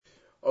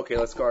Okay,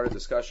 let's start a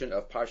discussion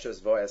of Parshas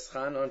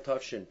Vaeschanan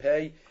Tafshin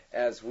Pei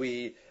as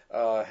we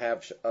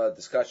have a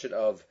discussion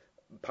of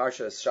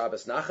Parshas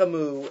Shabbos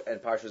Nachamu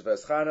and Parshas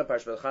Vaeschanan.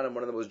 Parshas Vaeschanan,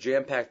 one of the most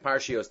jam-packed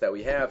parshios that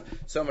we have.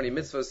 So many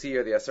mitzvos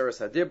here, the Aseres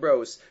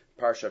HaDibros,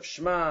 Parsha of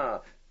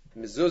Shema,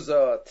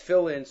 Mezuzah,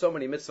 Tefillin, so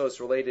many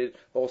mitzvos related.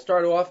 But we'll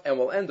start off and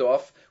we'll end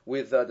off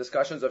with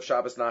discussions of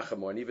Shabbos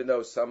Nachamu. And even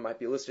though some might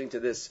be listening to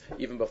this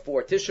even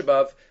before Tisha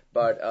B'Av,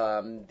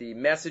 but the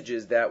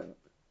messages that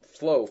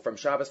flow from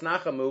Shabbos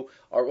Nachamu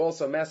are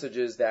also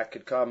messages that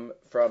could come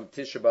from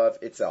Tisha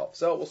B'Av itself.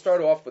 So we'll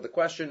start off with the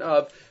question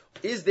of,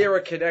 is there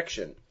a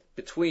connection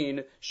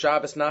between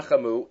Shabbos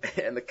Nachamu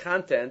and the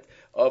content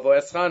of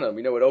Vaeschanan?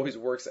 We know it always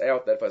works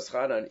out that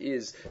Vaeschanan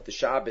is the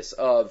Shabbos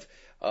of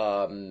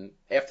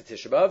after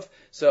Tisha B'Av.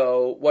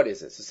 So what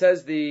is it? So it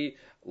says the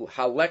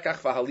Halekach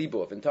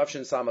v'Halibov in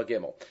Tavshin Sama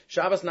Gimel.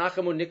 Shabbos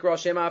Nachamu Nikra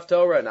Shem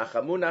Haftorah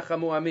Nachamu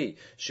Nachamu Ami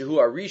Shehu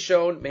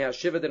Arishon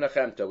Mehashiva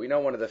Denachemta. We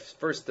know one of the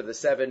first of the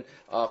seven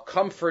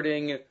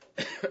comforting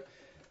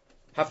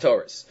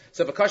Haftorahs.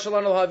 So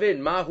v'kashalan al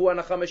havin ma hu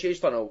anachama sheish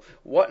lanu.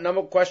 What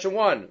number? Question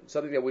one,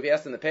 something that we've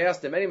asked in the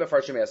past, and many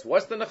Mefarshim asked,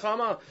 what's the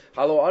nachama?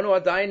 Halo anu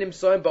adayin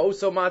imsoim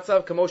ba'oso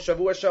matzav kamo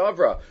shavua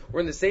sha'avra.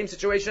 We're in the same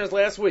situation as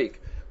last week,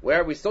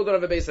 where we still don't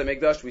have a Beis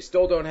HaMikdash, we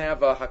still don't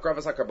have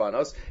Hakravas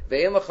HaKarbanos.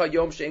 Ve'en lecha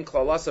yom she'en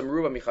klalasam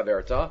ruba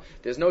michaverta.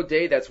 There's no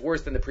day that's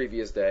worse than the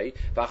previous day.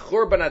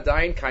 V'achurban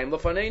adayin kaim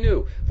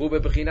lefanenu. V'u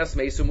bebechinas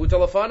meisu muta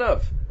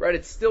lefanav. Right,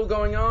 it's still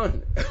going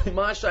on.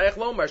 Ma shayach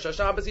lomar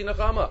shashabbos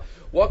nachama.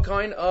 What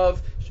kind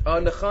of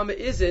nachama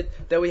is it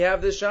that we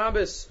have this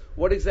Shabbos?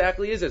 What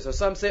exactly is it? So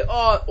some say,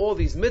 all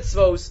these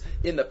mitzvos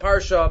in the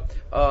parsha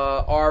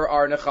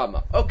are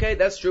nechama. Okay,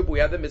 that's true, but we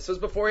have the mitzvos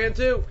beforehand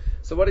too.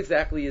 So what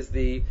exactly is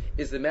the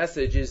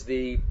message, is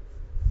the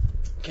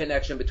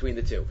connection between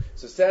the two?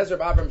 So says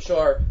Rav Avram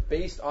Shor,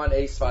 based on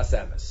a Sfas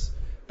Emes.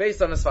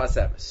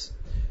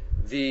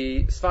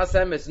 The Sfas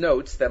Emes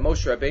notes that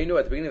Moshe Rabbeinu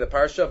at the beginning of the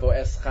parsha,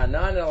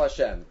 Vaeschanan el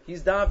Hashem.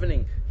 He's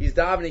davening.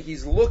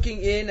 He's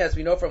looking in, as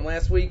we know from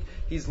last week,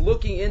 he's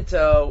looking into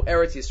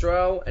Eretz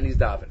Yisrael and he's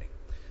davening.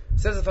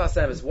 Says the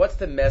Sfas Emes, what's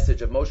the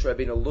message of Moshe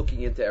Rabbeinu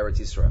looking into Eretz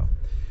Yisrael?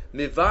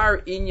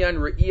 Mivar inyan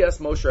re'iyas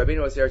Moshe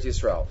Rabbeinu as Eretz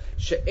Yisrael.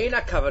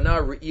 She'ena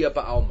kavana re'iyah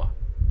ba'alma.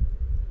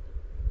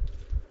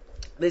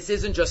 This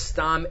isn't just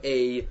stam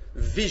a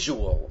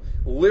visual.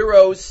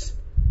 Liros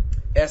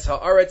es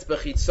ha'aretz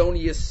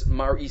bechitzonius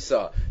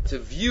mar'isa. To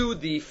view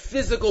the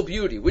physical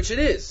beauty, which it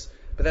is,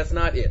 but that's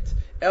not it.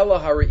 Ela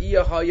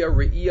ha're'iyah haya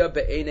re'iyah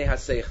be'enei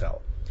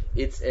ha'seichel.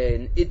 It's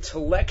an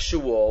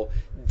intellectual,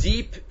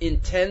 deep,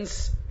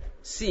 intense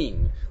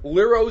seeing.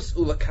 Liros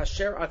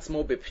ulakasher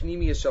atzmo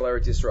bepnimiyas shel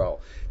Eretz Yisrael.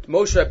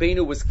 Moshe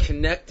Rabbeinu was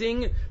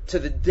connecting to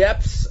the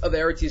depths of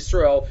Eretz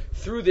Yisrael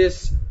through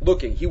this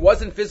looking. He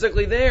wasn't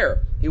physically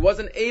there. He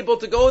wasn't able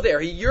to go there.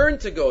 He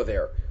yearned to go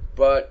there.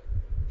 But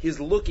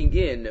his looking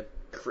in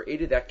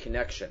created that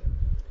connection.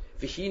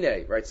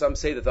 V'hine, right? Some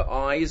say that the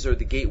eyes are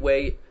the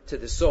gateway to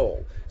the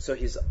soul. So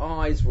his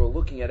eyes were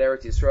looking at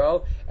Eretz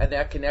Yisrael, and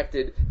that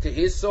connected to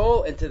his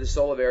soul and to the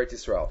soul of Eretz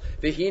Yisrael.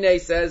 V'hine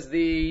says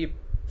the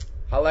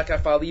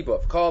Halakha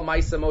Falibov. Call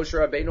Maisa Moshe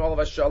Rabbeinu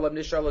Olav Shalom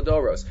Nishar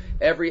Ladoros.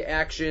 Every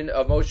action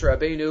of Moshe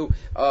Rabbeinu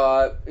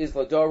is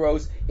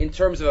Ladoros. In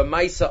terms of a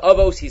Maisa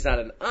Avos, he's not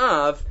an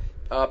Av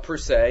per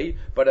se,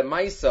 but a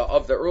Maisa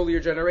of the earlier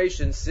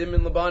generation,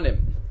 Simin Labanim.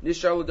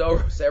 Nishar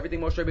Ladoros.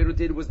 Everything Moshe Rabbeinu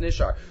did was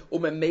Nishar.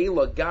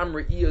 Umemela Gam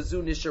Re'iyah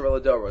Zu Nishar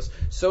Ladoros.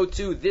 So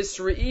too, this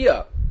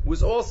Re'iyah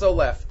was also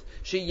left.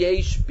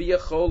 Sheyesh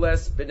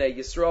Biacholes B'nei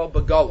Yisrael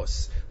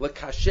B'galus.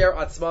 L'kasher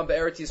Atzman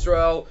B'Eretz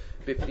Yisrael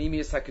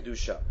B'pnimiyas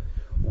HaKedusha.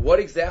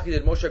 What exactly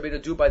did Moshe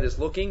Rabbeinu do by this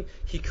looking?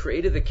 He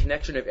created the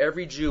connection of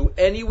every Jew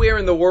anywhere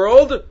in the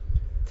world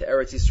to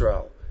Eretz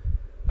Yisrael.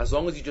 As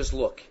long as you just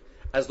look,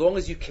 as long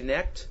as you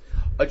connect,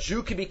 a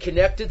Jew can be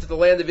connected to the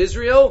land of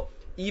Israel,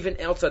 even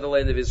outside the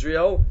land of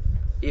Israel,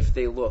 if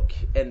they look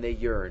and they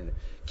yearn.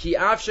 Ki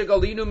af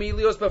shegalinu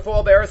milios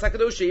befall be'eretz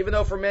hakadosha, even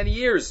though for many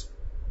years,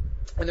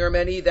 and there are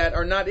many that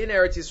are not in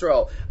Eretz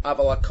Yisrael.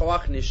 Aval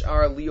hakoach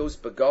nishar lios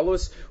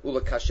begalus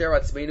ulakasher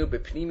atzmeinu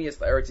bepnimiyas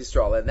Eretz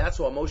Yisrael, and that's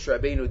what Moshe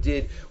Rabbeinu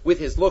did with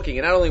his looking,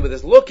 and not only with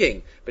his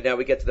looking, but now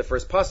we get to the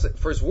first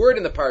word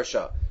in the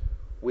parsha,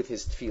 with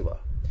his tefillah.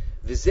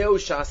 V'zeu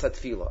shas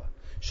tefillah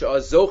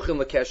she'azochin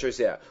lekesher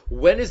zeh.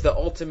 When is the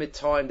ultimate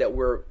time that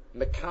we're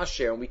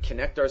mekasher and we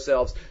connect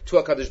ourselves to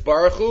HaKadosh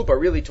Baruch Hu, but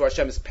really to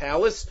Hashem's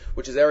palace,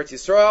 which is Eretz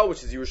Yisrael,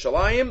 which is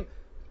Yerushalayim?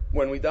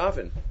 When we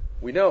daven.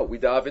 We know we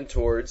daven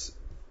towards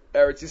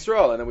Eretz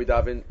Yisrael, and then we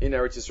daven in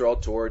Eretz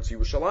Yisrael towards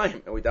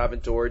Yerushalayim, and we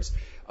daven towards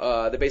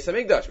the Beis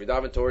HaMikdash, we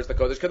daven towards the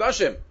Kodesh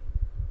Kodashim.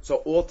 So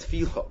all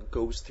tefillah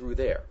goes through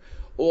there.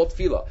 All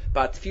tefillah.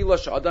 But tefillah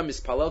she'adam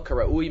mispalel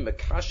karaui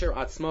mekasher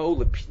atzmo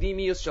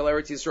lepnimiyus shel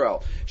Eretz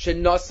Yisrael.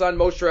 Shenasan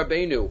Moshe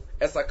Rabbeinu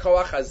es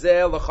hakoach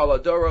hazeh l'chol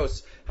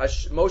hadoros.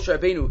 Moshe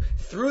Rabbeinu,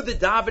 through the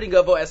davening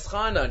of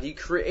Vaeschanan, he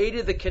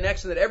created the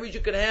connection that every Jew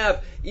can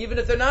have, even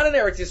if they're not in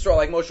Eretz Yisrael,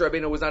 like Moshe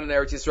Rabbeinu was not in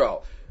Eretz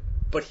Yisrael.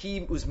 But he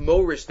was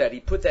morish that, he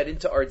put that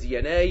into our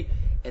DNA,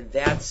 and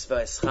that's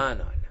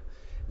Vaeschanan.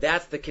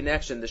 That's the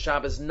connection. The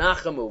Shabbos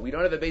Nachamu. We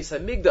don't have a Beis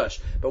HaMikdash,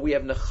 but we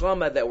have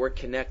Nechama that we're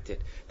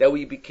connected. That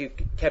we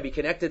can be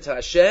connected to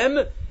Hashem,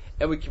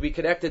 and we can be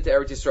connected to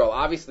Eretz Yisrael.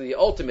 Obviously, the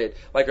ultimate,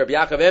 like Rabbi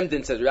Yaakov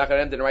Emden says, Rabbi Yaakov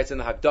Emden writes in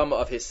the Hakdama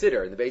of his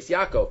Siddur, in the Beis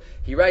Yaakov,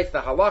 he writes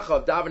the halacha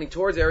of davening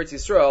towards Eretz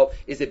Yisrael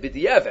is a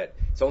b'di'evet.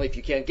 It's only if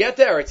you can't get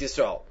to Eretz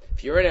Yisrael.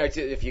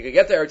 If you can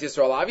get to Eretz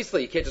Yisrael,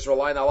 obviously, you can't just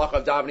rely on the halacha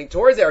of davening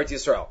towards Eretz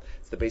Yisrael.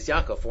 It's the Beis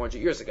Yaakov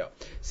 400 years ago.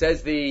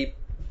 Says the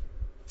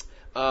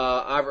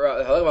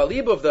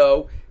Libov,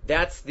 though,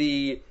 that's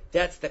the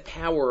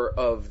power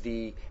of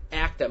the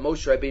act that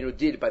Moshe Rabbeinu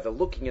did by the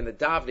looking and the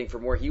davening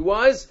from where he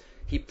was.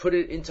 He put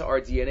it into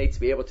our DNA to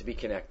be able to be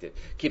connected.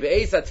 And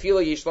that's our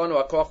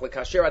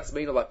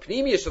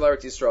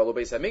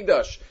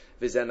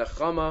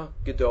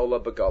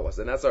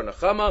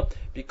nechama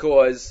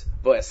because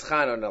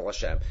Vaeschanan al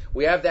Hashem.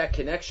 We have that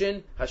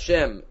connection.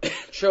 Hashem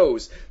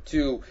chose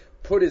to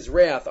put his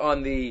wrath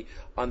on the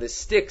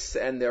sticks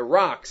and the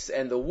rocks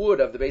and the wood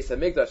of the Beis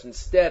HaMikdash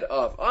instead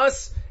of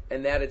us,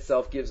 and that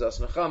itself gives us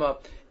nechama,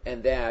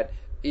 and that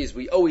is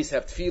we always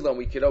have tefillah, and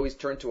we could always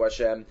turn to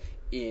Hashem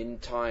in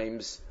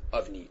times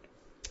of need.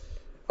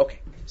 Okay,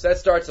 so that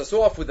starts us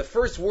off with the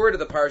first word of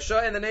the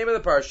parsha and the name of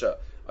the parsha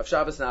of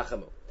Shabbos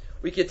Nachamu.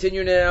 We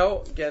continue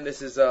now. Again,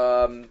 this is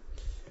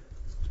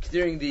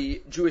continuing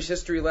the Jewish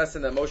history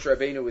lesson that Moshe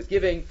Rabbeinu was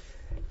giving,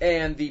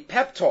 and the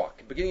pep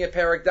talk, beginning at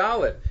Parak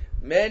Dalet.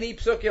 Many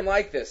psukim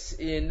like this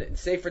in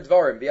Sefer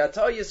Dvarim.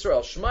 V'ata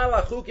Yisrael, Shma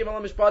lachukim ala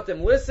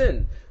mishpatim.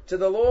 Listen to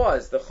the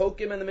laws, the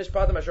chokim and the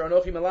mishpatim asher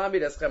anochi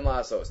melamid eschem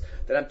lasos,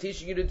 that I'm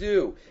teaching you to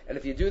do. And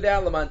if you do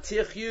that,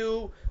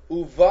 lamantichu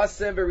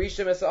uvasem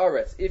v'rishem es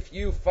haaretz. If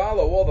you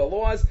follow all the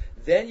laws,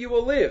 then you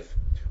will live.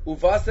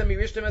 Uvasem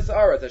v'rishem es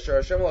haaretz asher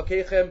Hashem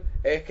Elokeichem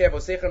ekev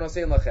osechem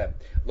osein lachem.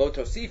 Lo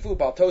tosifu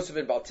bal tosef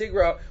and bal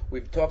tigra.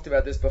 We've talked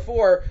about this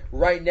before.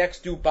 Right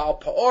next to bal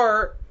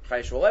pa'ar.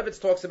 Chaim Shmulevitz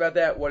talks about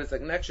that. What is the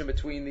connection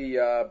between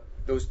the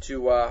those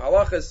two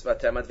halachas?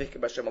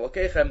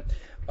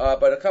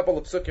 But a couple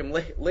of psukim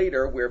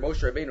later, where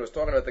Moshe Rabbeinu was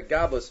talking about the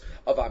gadlus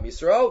of Am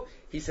Yisrael,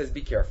 he says,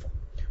 "Be careful.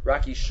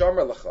 Raki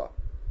shomer lecha,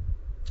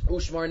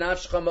 ushmar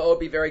nafshcha ma'od.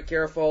 Be very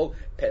careful.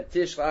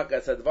 Pentishlach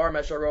es hadvar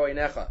mesher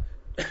ro'inecha.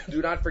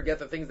 Do not forget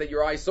the things that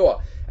your eyes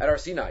saw at our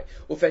Sinai.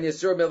 Ufen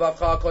yisur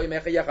milvavcha kol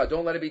yimecha yecha.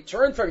 Don't let it be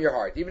turned from your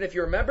heart, even if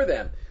you remember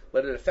them.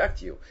 Let it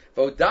affect you.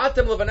 And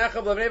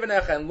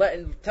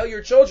tell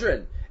your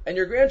children and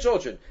your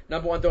grandchildren.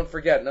 Number one, don't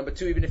forget. Number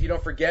two, even if you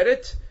don't forget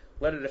it,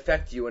 let it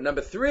affect you. And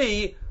number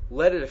three,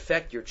 let it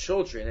affect your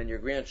children and your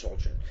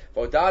grandchildren.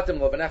 What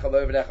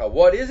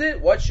is it?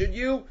 What should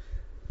you?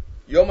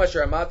 On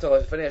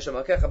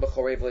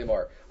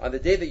the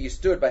day that you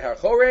stood by Har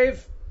Chorev,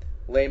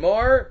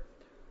 Lemar,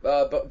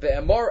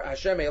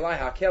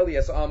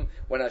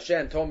 when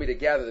Hashem told me to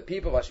gather the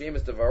people,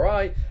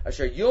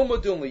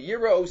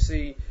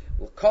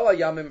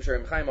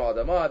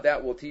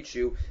 that will teach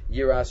you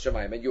Yiras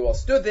Shamayim. And you all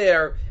stood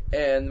there,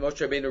 and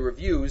Moshe Rabbeinu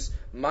reviews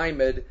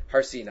Maimed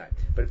Har Sinai.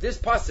 But if this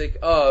pasuk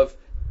of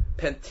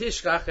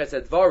Pentishkach es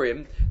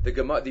Advarim, the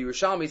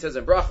Yerushalmi says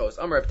in Brachos,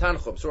 Amar Reb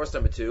Tanchum, source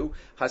number 2,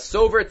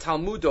 Hasover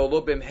Talmudo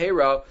lo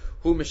b'mheira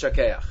hu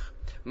mishakeach.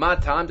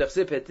 Matam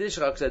dechsib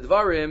Pentishkach es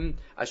Advarim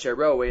asher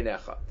ro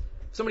einecha.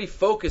 Somebody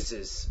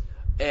focuses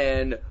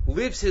and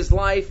lives his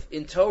life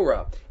in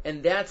Torah,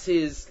 and that's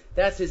his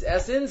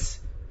essence.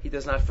 He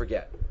does not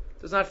forget.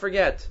 Does not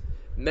forget.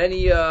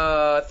 Many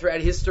throughout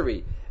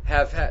history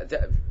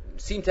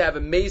seem to have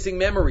amazing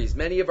memories.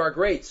 Many of our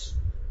greats.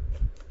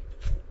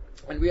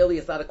 And really,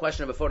 it's not a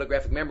question of a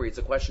photographic memory. It's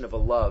a question of a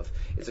love.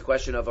 It's a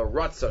question of a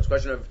ratzah. It's a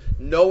question of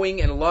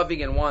knowing and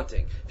loving and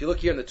wanting. If you look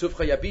here in the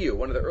Tufcha Yabiyu,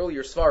 one of the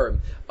earlier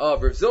svarim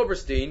of Rav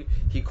Zilberstein,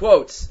 he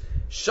quotes,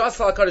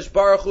 Shasal HaKadosh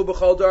Baruch Hu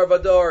b'chol dor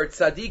v'dor,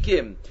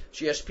 tzadikim,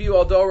 sheyashpiu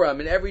al doram.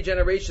 In every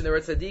generation there are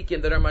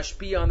tzadikim that are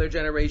mashpi on their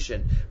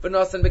generation.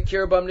 V'nasan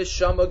b'kirbam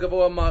nishama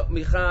gavoa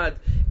michad.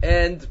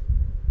 And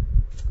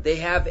they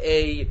have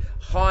a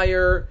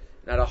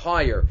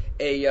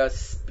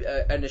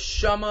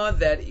neshama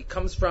that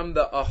comes from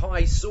a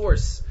high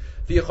source.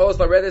 It comes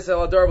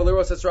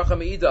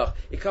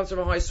from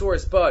a high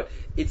source, but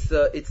it's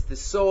the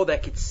soul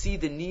that could see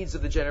the needs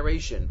of the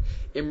generation.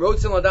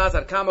 There's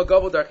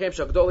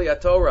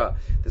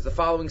the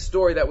following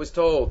story that was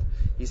told.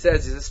 He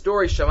says, it's a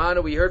story,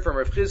 Shamanu, we heard from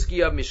Rav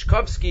Chizki of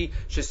Mishkovsky,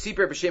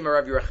 Shesiper b'shem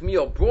Rav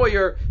Yerachmiel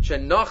Breuer,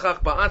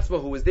 Shenochach ba'atzma,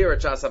 who was there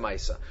at Shas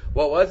HaMaisa.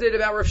 What was it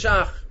about Rav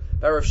Shach?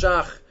 Rav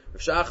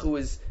Shach, who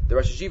is the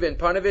Rosh Hashiva in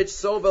Panovich,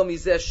 Sovel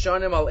Mizeh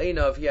Shanim Al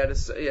Einav, he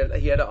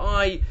had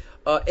eye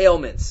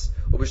ailments.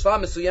 At a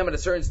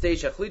certain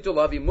stage, they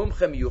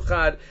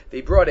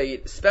brought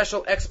a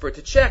special expert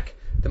to check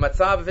the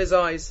matzav of his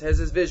eyes,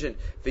 his vision.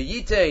 He'll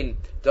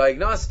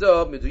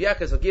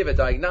give a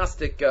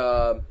diagnostic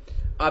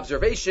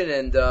observation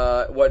and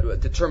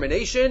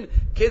determination,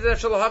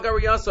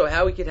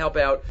 how he can help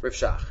out Rav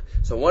Shach.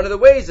 So one of the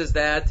ways is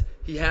that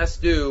he has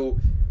to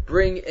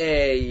bring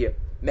a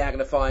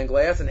magnifying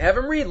glass and have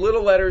him read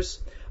little letters.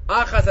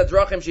 Achas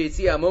hadrachim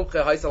sheyitzia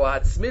mumche haisal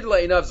hatzmid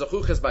le'inav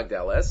zachuches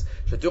magdeles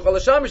shetuchal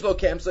hashamish lo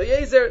kem so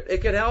yezer.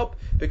 It can help.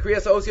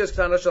 B'kriyas osios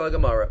ktana shel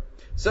Gemara.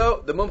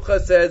 So the mumcha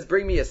says,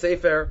 bring me a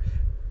sefer.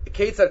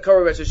 Keitzad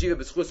karo b'shashiva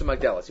b'schus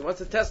magdeles. He wants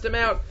to test him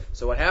out.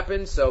 So what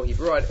happened? So he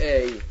brought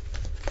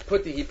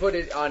he put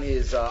it on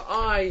his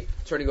eye,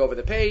 turning over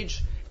the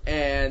page,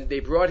 and they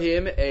brought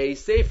him a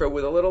sefer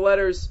with the little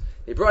letters.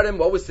 They brought him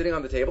what was sitting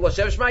on the table,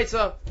 Hashem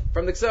Shmaitza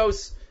from the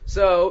Ksos.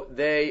 So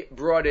they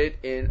brought it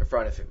in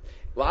front of him.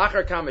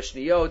 La'achar kam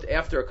shniyot,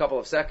 after a couple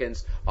of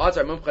seconds,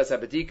 Atar mumcha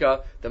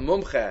sabedika, the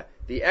mumcha,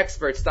 the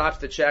expert, stops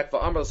to check,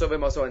 and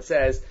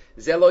says,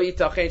 Zelo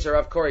yitachen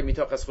sharav kori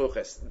mitoch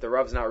haschuches. The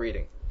Rav's not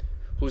reading.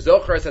 Hu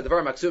zocher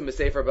sadvar maksum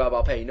b'sefer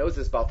ba'al peh. He knows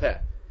this ba'al peh.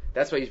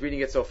 That's why he's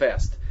reading it so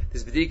fast.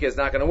 This bedika is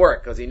not going to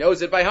work, because he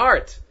knows it by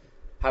heart.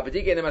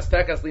 Ha-bedika ina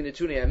maspekas li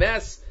netuni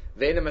emes,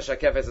 ve'ina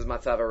meshakefes es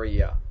matzav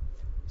hariyah.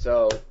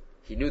 So,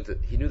 he knew the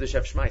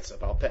Shef Shmaitza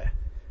ba'al peh.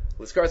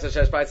 L'skar sa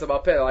Shef Shmaitza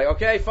ba'al peh. They're like,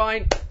 okay,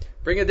 fine.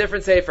 Bring a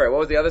different sefer. What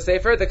was the other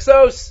sefer? The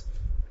Ksos.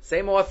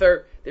 Same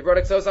author. They brought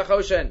a Ksos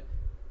HaChoshen.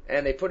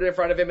 And they put it in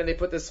front of him, and they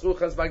put the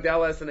Schruchas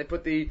Magdalas, and they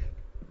put the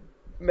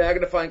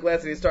magnifying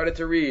glass, and he started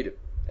to read.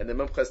 And the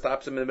Mumcha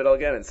stops him in the middle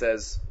again and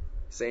says,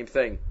 same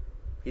thing.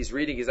 He's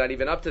reading. He's not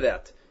even up to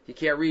that. He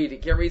can't read. He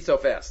can't read so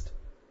fast.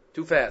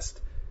 Too fast.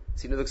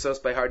 So he knew the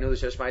Ksos by heart, knew the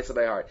Shef Shmaitza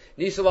by heart.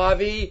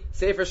 Nishalavi,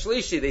 Sefer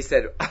Shlishi. They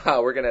said,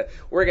 we're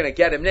gonna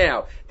get him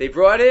now. They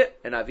brought it,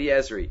 and Avi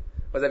Ezri.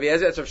 Was Avi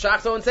Ezri? It's from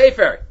Shachto and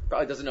Sefer.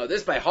 Probably doesn't know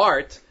this by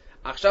heart.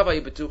 Achshav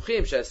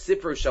hayibetuchim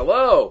she'asipru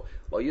shalo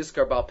lo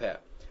yizkar bal peh.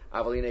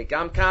 Avaline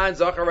gam kan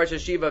zachar rosh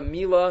hashiva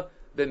mila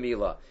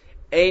b'mila.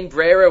 Ein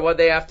brera. What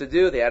they have to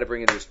do? They had to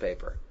bring a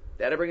newspaper.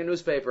 They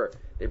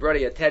brought a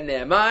Yated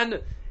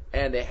Ne'eman,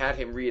 and they had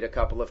him read a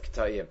couple of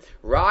Ketayim.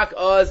 Rak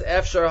oz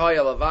efshar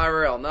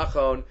hayalavarer al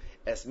nachon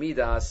es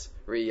midas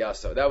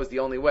riyaso. That was the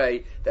only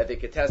way that they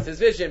could test his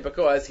vision,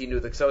 because he knew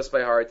the Ksos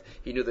by heart,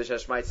 he knew the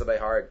Shef Shmaitza by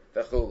heart,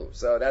 v'chulu.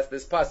 So that's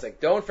this pasuk.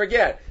 Don't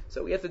forget.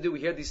 So we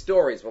hear these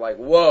stories. We're like,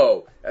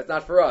 whoa, that's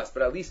not for us.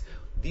 But at least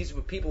these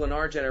were people in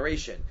our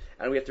generation,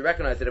 and we have to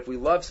recognize that if we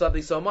love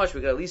something so much,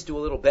 we can at least do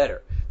a little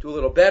better.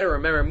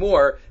 Remember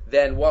more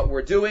than what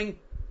we're doing.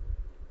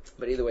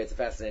 But either way, it's a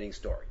fascinating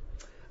story.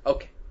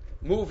 Okay,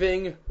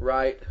 moving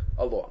right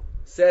along.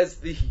 Says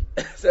the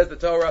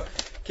Torah,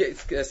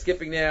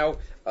 skipping now,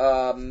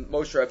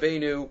 Moshe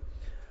Rabbeinu,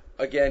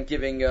 again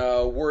giving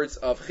words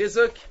of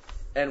chizuk,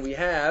 and we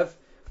have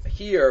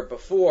here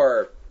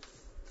before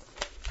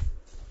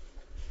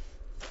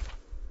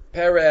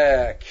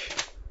Perek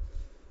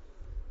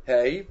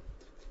Hey,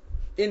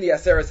 in the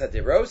Aseres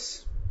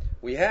HaDibros,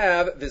 we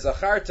have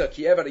V'zacharta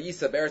ki eved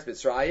yisa be'eretz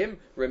Mitzrayim.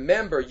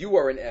 Remember, you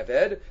are an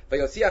eved.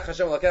 V'yotziach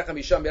Hashem elokecha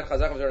misham b'yad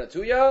chazak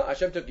v'zor.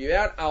 Hashem took you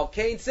out. Al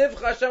kein tzivcha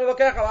Hashem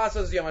elokecha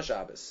la'asos yom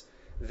HaShabbos.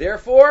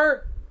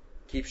 Therefore,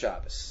 keep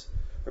Shabbos.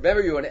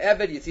 Remember, you are an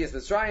eved Yitzias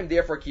Mitzrayim.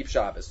 Therefore, keep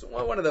Shabbos.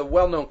 One of the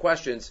well-known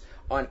questions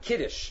on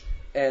Kiddush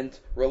and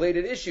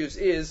related issues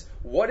is,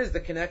 what is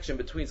the connection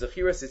between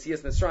Zechiras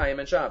Yitzias Mitzrayim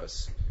and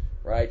Shabbos?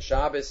 Right?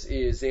 Shabbos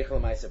is Zeicher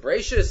L'Maaseh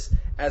Bereishis,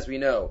 as we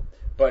know.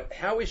 But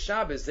how is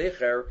Shabbos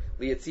Zeicher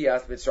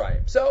L'Yetzias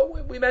Mitzrayim?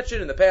 So we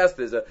mentioned in the past,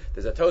 there's a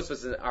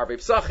Tosfos in Arvei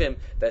Psachim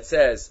that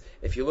says,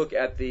 if you look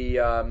at the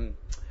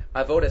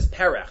Avodas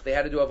Perech, they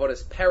had to do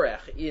Avodas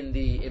Perech in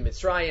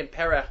Mitzrayim.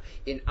 Perech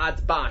in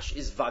Adbash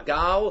is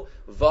Vagal,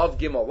 Vav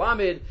Gimel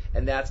Lamed,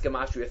 and that's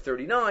Gematria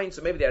 39.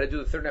 So maybe they had to do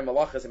the 39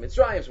 Malachas in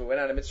Mitzrayim. So when we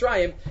went out of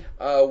Mitzrayim,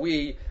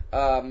 we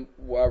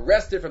were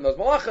rested from those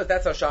Malachas.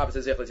 That's how Shabbos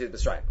is Zeicher L'Yetzias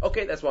Mitzrayim.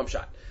 Okay, that's one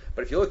shot.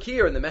 But if you look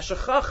here in the Meshech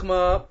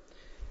Chachma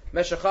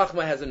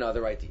has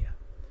another idea.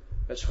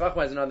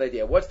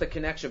 What's the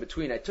connection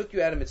between I took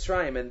you out of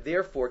Mitzrayim and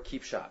therefore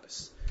keep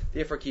Shabbos?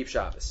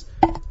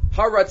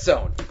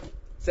 Haratzon.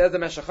 Says the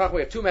Meshech Chachma.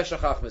 We have two Meshech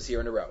Chachmas here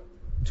in a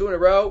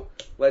row.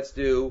 Let's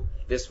do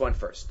this one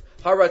first.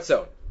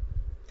 Haratzon.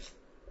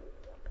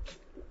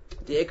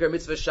 The Iker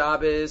Mitzvah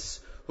Shabbos.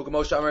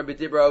 Hukamosh Amar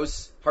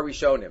B'Dibros.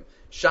 Harishonim.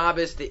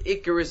 Shabbos, the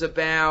Iker is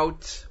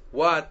about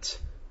what?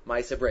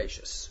 Ma'aseh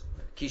Bereishis.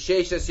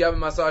 Kisheishes Yom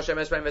Masah Hashem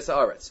Esraim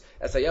V'Sa'aretz.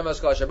 As Hayom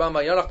Askal Shabam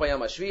V'Yonach B'Yom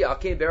HaShvi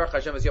Alkein Berach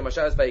Hashem V'Yom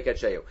HaShabbos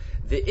V'Yikadsheu.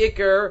 The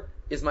Iker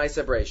is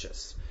Ma'aseh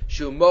Bereishis.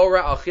 Shu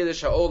Mora Al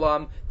Chidush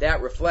HaOlam.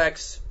 That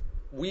reflects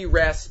we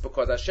rest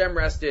because Hashem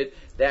rested.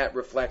 That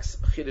reflects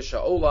Chidush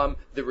HaOlam,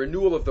 the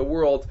renewal of the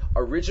world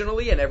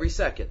originally and every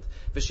second.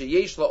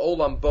 V'Sheyesh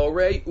LaOlam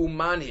Borei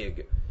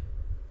Umanhig.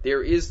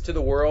 There is to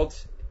the world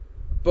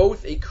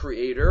both a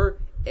creator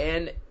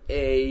and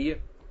a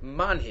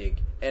manhig,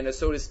 and a,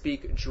 so to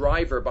speak,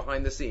 driver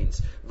behind the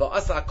scenes.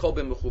 Va'asa kol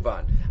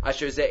b'mechuvan.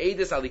 Asher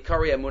ze'edis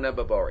alikari amuna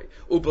babori.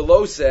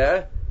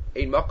 Ubelose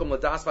ein makom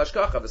ladas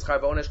v'ashkacha v'schar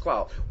v'onesh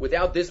klal.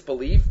 Without this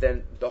belief,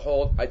 then the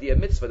whole idea of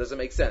mitzvah doesn't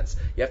make sense.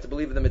 You have to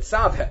believe in the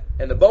mitzvah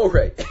and the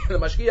borei and the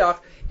mashkiach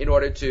in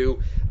order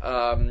to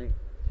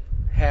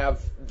have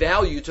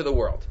value to the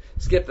world.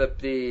 Skip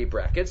the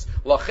brackets.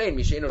 Lachein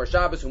misheinu mar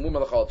Shabbos umum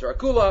l'chol Torah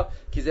kula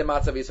ki ze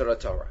matzav yisod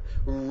Torah.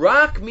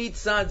 Rak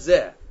mitzad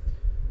zeh.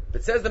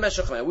 But says the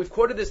Meshech Chachma, we've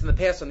quoted this in the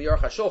past on the Aruch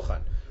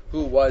HaShulchan.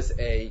 who was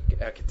a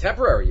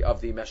contemporary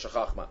of the Meshech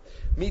Chochmah.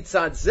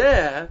 Mitzad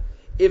zeh,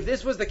 if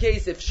this was the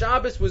case, if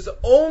Shabbos was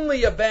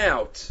only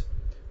about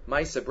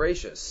Maisa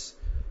Brachus,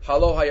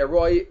 Halo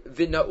Hayaroi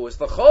V'Na'us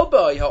L'chol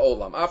B'Ai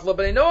Ha'olam Aflo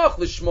B'nei Noach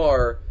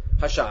L'Shmor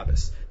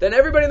HaShabbos, then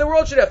everybody in the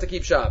world should have to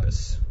keep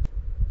Shabbos.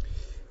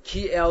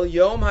 Ki El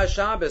Yom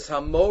HaShabbos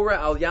Hamora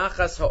Al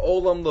Yachas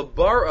Ha'olam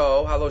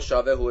L'Baro Halo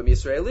Shaveh Hu'im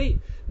Yisraeli.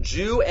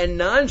 Jew and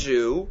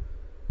non-Jew,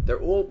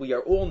 we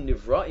are all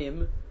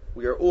Nivraim.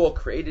 We are all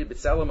created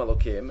B'Tselem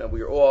Elokim, and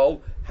we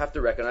all have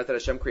to recognize that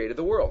Hashem created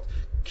the world.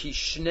 Ki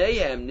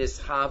shnehem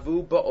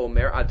nishavu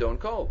ba'omer adon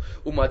kol.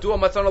 Umadu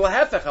amatzon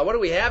lahefech. What do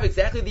we have?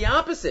 Exactly the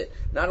opposite.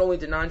 Not only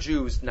do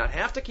non-Jews not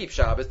have to keep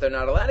Shabbos, they're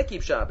not allowed to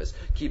keep Shabbos.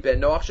 Ki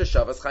ben noach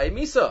sheshavas chayim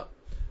misa.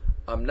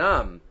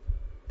 Amnam.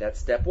 That's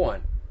step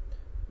one.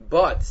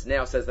 But,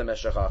 now says the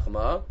Meshech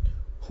Chochmah,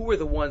 who are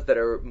the ones that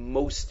are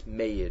most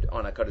made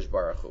on HaKadosh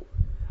Baruch Hu?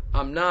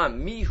 Amnam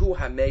mihu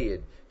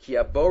hameid. Ki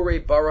abore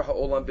bara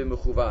ha'olam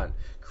b'mechuvan,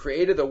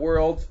 created the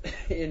world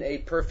in a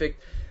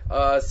perfect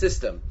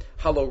system.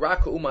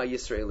 Halorak uma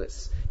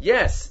Yisraelis.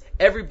 Yes,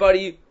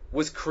 everybody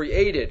was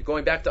created,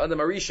 going back to Adam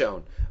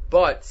Arishon.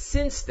 But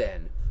since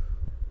then,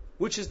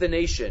 which is the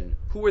nation?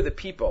 Who are the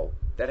people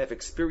that have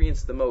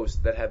experienced the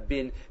most, that have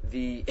been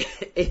the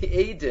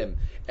Eidim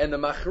and the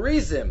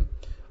Machrizim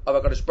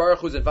of HaKadosh Baruch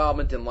Hu's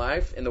involvement in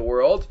life, in the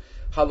world?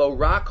 Halo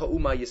rak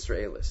ha'uma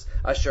Yisraelis.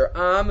 Asher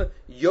am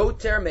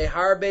yoter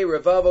meharbe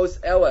revavos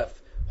elef.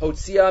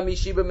 Hotzia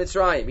mishiba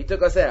Mitzrayim. He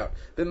took us out.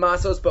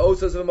 B'masos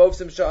ba'osos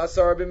v'mofsim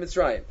sha'asar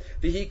b'Mitzrayim.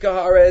 V'hika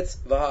haaretz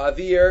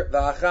v'ha'avir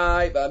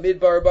v'achai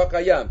v'amidbar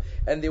b'kayam.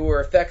 And there were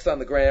effects on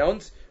the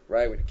ground,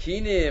 right? With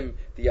kinim,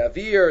 the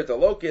avir, the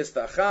locust,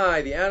 the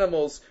achai, the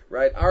animals,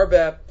 right?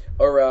 Arbe,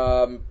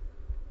 or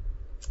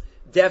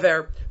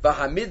Dever,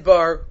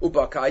 Vahamidbar,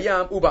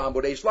 Ubakayam,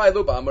 Ubambude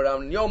Shlailu,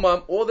 Bamuram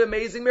Yomam, all the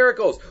amazing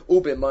miracles.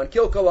 Ubiman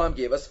Kilkalam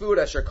gave us food,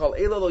 Asher Kal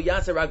Elalo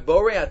Yasarak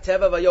Bore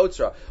Ateva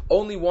Vayotra.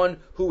 Only one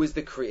who is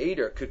the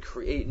creator could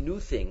create new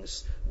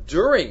things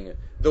during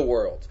the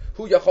world.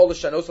 Hu Yachol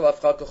Shanos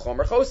Alafchal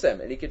Chomer Chosem,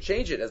 and he can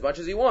change it as much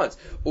as he wants.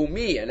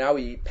 Umi, and now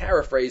he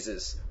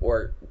paraphrases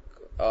or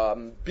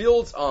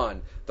builds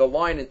on the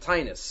line in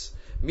Tainus.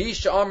 Mi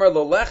Sha'amar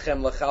Lo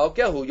Lechem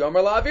Lechalkehu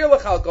Yomer La'avir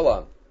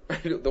Lechalkalam.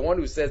 The one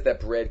who says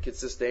that bread could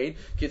sustain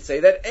could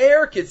say that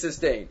air could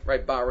sustain,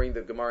 right? Borrowing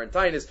the Gemara and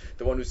Tainus.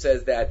 The one who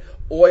says that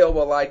oil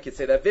will light could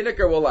say that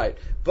vinegar will light.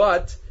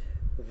 But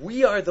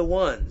we are the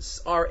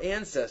ones, our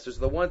ancestors,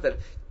 the ones that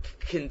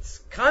can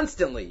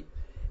constantly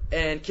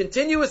and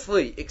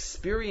continuously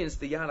experience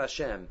the Yad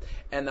Hashem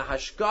and the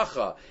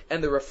Hashgacha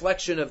and the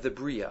reflection of the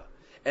Bria.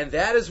 And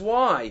that is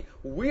why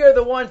we are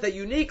the ones that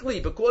uniquely,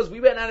 because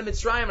we went out of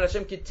Mitzrayim and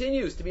Hashem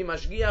continues to be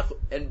Mashgiach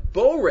and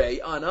Borei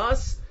on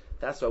us,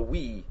 that's why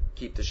we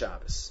keep the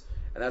Shabbos.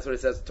 And that's what it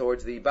says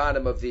towards the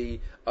bottom of the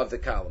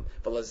column.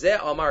 V'lazeh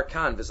amar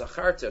kan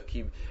v'zacharta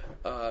ki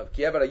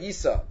ever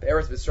yisa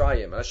be'eretz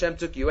Mitzrayim. And Hashem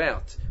took you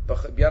out.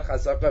 B'yad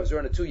chazak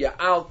v'zorna tu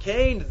ya'al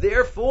kain.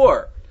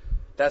 Therefore,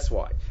 that's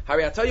why.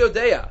 Hari ata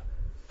yodea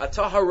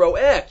ata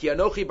haroeh ki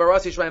anochi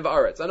barasi shmayim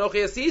v'aretz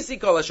anochi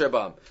asisi kol asher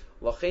bam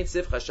lachein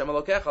sif Hashem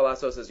alokecha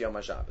lasos as Yom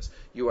HaShabbos.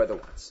 You are the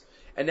ones.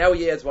 And now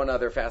he adds one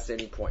other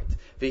fascinating point.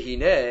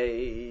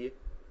 V'hinei.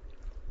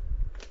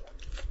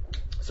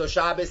 So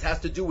Shabbos has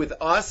to do with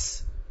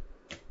us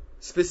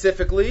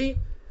specifically,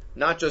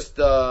 not just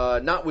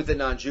not with the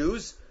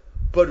non-Jews,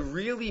 but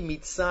really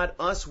mitzad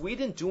us. We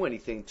didn't do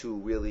anything to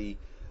really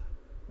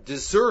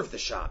deserve the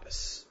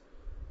Shabbos.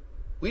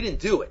 We didn't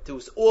do it. It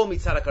was all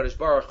mitzad HaKadosh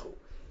Baruch Hu.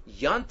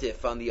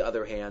 Yantif, on the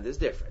other hand, is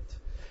different.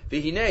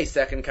 V'hinei,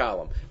 second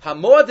column.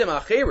 Hamoadim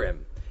acherim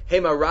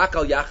hema rak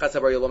al yachas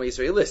habar yolom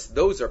Yisraelis.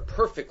 Those are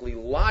perfectly,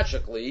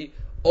 logically,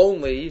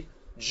 only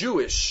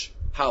Jewish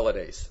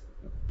holidays,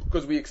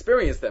 because we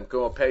experience them.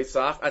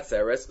 Pesach,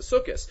 Atzeres,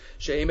 Sukkos.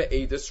 She'ema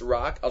Edus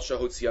Rak al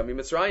Shahotziam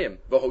Mitzrayim.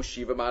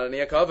 V'hoshiva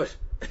Manani Akavad.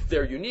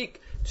 They're unique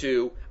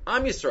to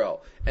Am Yisrael,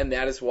 and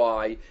that is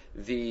why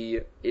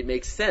it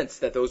makes sense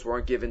that those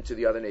weren't given to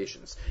the other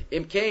nations.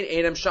 Imkain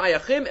Einam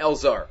Shayachim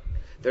Elzar.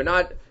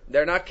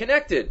 They're not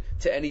connected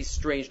to any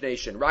strange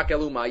nation. Rak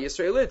Eluma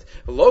Yisraelit.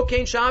 Lo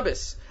Kain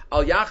Shabbos.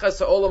 Al Yachas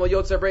Ha'olam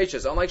Yotzer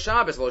Breishis. Unlike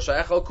Shabbos, Lo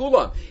Shayach Al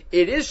Kulam.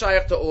 It is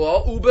Shayach to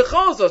all.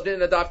 Ubechol Zos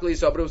Didn't Adapt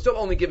L'Yisrael, but it was still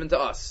only given to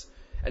us.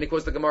 And he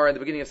quotes the Gemara in the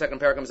beginning of second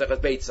paragraph, Zechas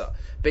Beitza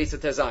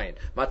Tezayin.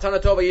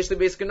 Matana Tova Yishli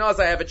Beis Ganaz.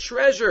 I have a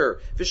treasure.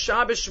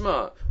 V'Shabbos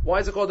Shma. Why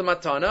is it called a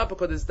matana?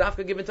 Because it's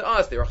dafka given to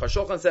us. The Aruch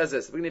HaShulchan says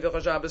this. The beginning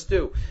of Shabbos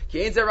too.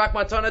 Ki ein zerak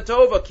matana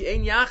tova. Ki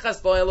ein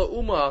yachas lo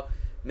uma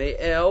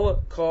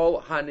me'el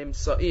kol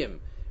hanimsaim.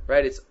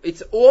 Right?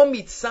 It's all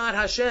mitzad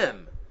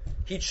Hashem.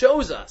 He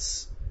chose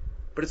us.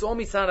 But it's all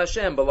mitzad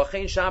Hashem. But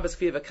lachein Shabbos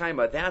k'fi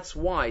v'kaima. That's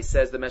why,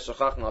 says the Meshech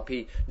Chochmah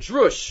Pi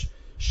Drush,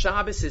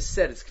 Shabbos is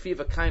said, it's k'fi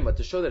v'kaima,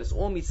 to show that it's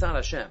all mitzad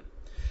Hashem.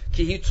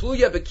 Ki hi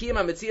tluya b'kiyam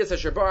ha-metzias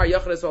asher bara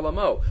yachres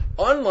olamo.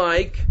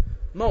 Unlike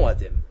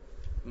Moadim.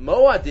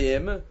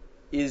 Moadim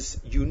is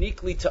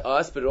uniquely to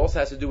us, but it also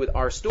has to do with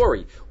our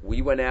story.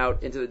 We went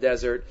out into the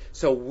desert,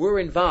 so we're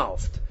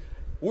involved.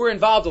 we're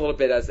involved a little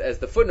bit, as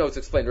the footnotes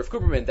explain, Rav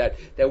Kuperman,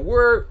 that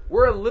we're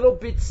a little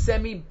bit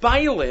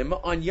semi-bailim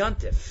on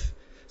Yontif.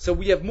 So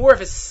we have more of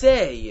a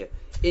say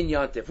in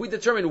Yontif. We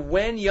determine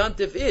when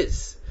Yontif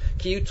is.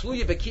 I'm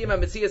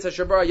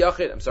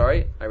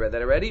sorry, I read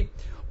that already.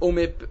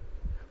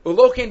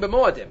 Ulokein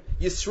b'moadim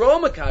Yisrael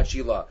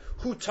makachila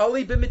hu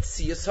tali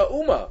b'mitzias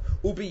ha'uma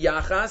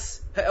ubiyachas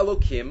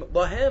ha'elokim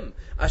lahem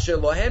asher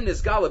lahem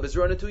nizgala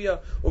b'zronatuya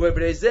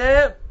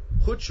ubebrezeh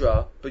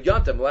hutra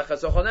b'yantam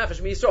lechas ochal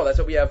nefesh miYisrael. That's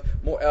what we have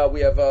more.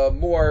 We have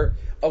more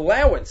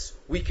allowance.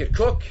 We could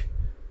cook.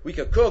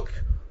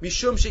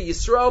 Mishum she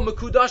Yisrael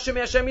mekudashim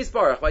Hashem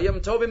Yisparach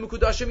vayom tovim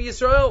mekudashim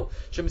Yisrael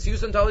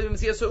shemisiusan tali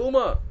b'mitzias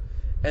ha'uma.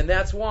 And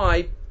that's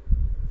why,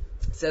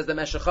 says the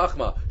Meshech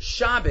Chachma,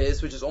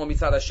 Shabbos, which is all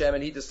Mitzad Hashem,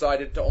 and he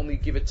decided to only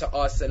give it to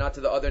us and not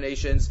to the other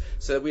nations,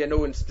 so that we had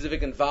no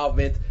specific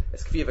involvement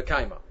as Kfiyah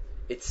V'Kaima.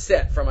 It's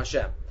set from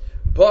Hashem.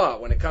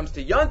 But when it comes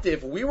to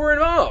Yontif, we were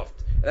involved.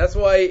 And that's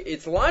why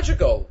it's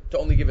logical to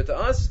only give it to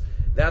us.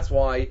 That's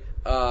why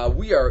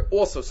we are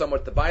also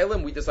somewhat the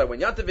Bailim. We decide when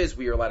Yontif is.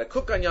 We are allowed to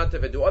cook on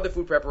Yontif and do other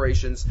food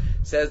preparations.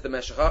 Says the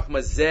Meshech Chachma,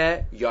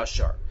 Zeh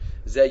Yashar.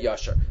 Zeh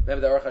Yashar.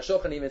 Remember, the Aruch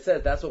HaShulchan even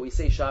says that's what we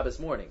say Shabbos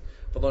morning.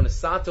 Thank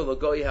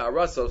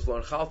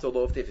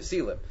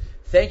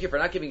you for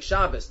not giving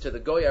Shabbos to the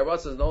Goy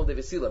HaRasos and Old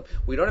Vesilim.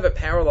 We don't have a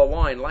parallel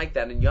line like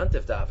that in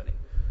Yontif davening.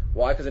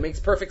 Why? Because it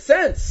makes perfect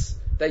sense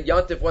that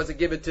Yontif wasn't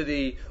given to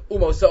the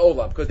Umos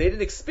HaOlam, because they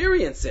didn't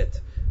experience it.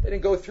 They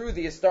didn't go through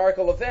the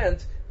historical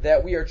event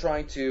that we are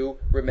trying to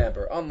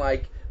remember.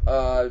 Unlike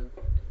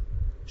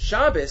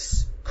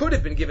Shabbos could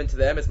have been given to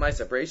them as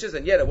Ma'aseh Bereishis,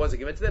 and yet it wasn't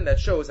given to them. That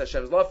shows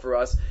Hashem's love for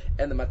us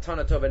and the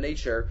Matana Tova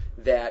nature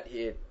that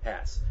it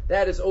has.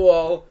 That is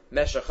all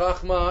Meshech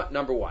Chachma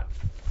number 1.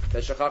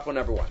 Meshech Chachma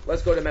number 1.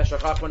 Let's go to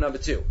Meshech Chachma number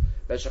 2.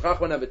 Meshech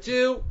Chachma number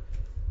 2,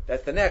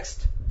 that's the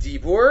next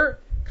Dibur.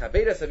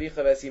 Kabeda Savicha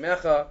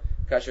Vesimecha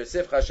Kasher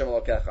Sifcha Hashem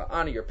Elokecha.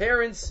 Honor your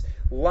parents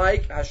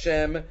like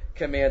Hashem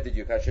commanded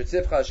you. Kasher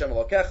Tzivcha Hashem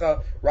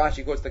Elokecha.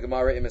 Rashi quotes the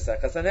Gemara in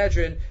Masechah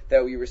Sanhedrin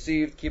that we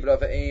received Kibbut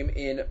Avayim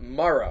in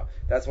Mara.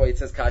 That's why it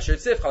says Kasher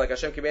Tzivcha, like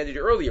Hashem commanded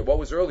you earlier. What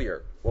was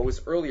earlier?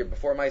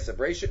 Before Ma'aseh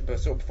Bereishis,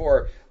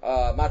 before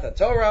Matan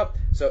Torah?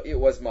 So it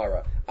was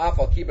Mara.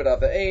 Afal Kibbut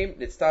Avayim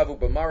Nitztavu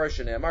b'Mara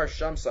Shene'amar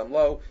Sham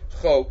Samlo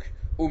Chok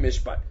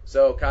Umishpat.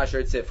 So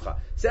Kasher Tzivcha.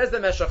 Says the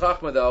Meshech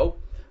Chachma though,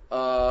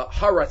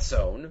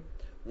 Haratzon.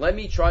 Let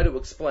me try to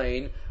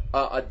explain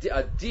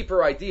a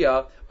deeper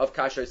idea of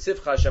Kasher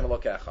Tzivcha Hashem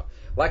Elokecha,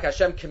 like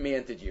Hashem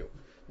commanded you.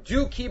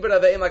 Do Kibbut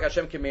Avayim like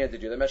Hashem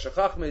commanded you. The Meshech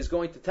Chachma is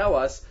going to tell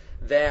us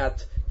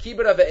that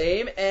Kibbut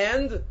Avayim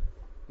and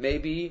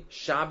maybe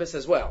Shabbos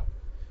as well.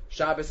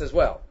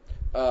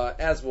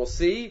 As we'll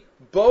see,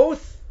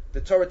 both the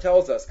Torah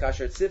tells us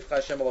Kasher Tzivcha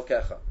Hashem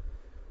Elokecha.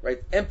 Right,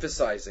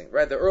 emphasizing,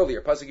 right, the earlier,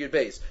 Pasuk Yud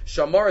Beis,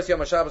 Shamaris Yom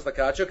HaShabbos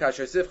Lakacho,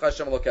 Kasher Tzivcha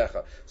Hashem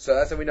Elokecha. So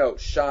that's how we know,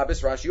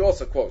 Shabbos, Rashi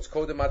also quotes,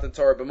 Kodem Matan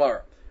Torah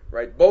B'Mara.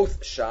 Right,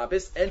 both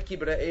Shabbos and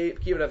Kibbut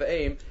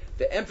Avayim,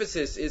 the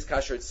emphasis is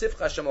Kasher Tzivcha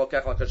Hashem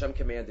Elokecha, like Hashem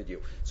commanded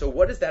you. So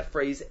what is that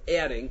phrase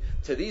adding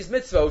to these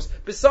mitzvos,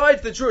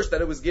 besides the Jewish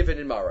that it was given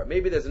in Mara?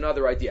 Maybe there's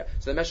another idea.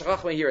 So the Meshech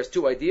Chachma here has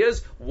 2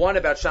 ideas, one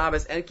about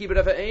Shabbos and Kibbut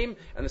Avayim,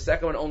 and the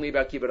second one only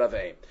about Kibbut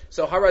Avayim.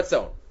 So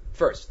Haratzon.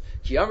 First,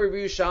 Ki Amri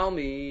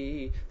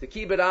B'Yushalmi, the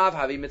Kibbut Av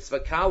Havi Mitzvah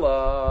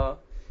Kala.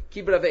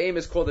 Kibbut Avayim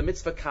is called a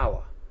Mitzvah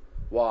Kala.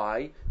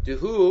 Why?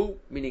 Dehu,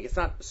 meaning it's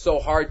not so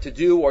hard to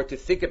do or to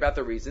think about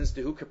the reasons.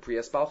 Dehu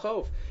Kapriyas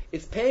Balchov.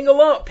 It's paying a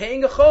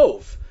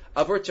chov.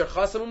 Avur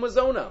Terchasam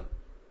Umazonam.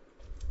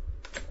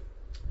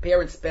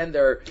 Parents spend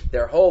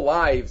their whole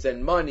lives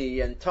and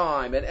money and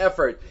time and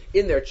effort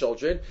in their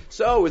children.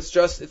 So it's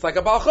like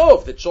a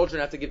Balchov. The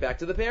children have to give back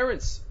to the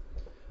parents.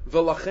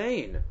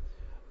 V'lachein.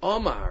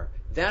 Omar.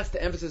 That's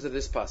the emphasis of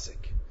this pasuk.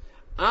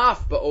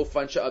 Af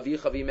ba'ofan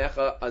she'avicha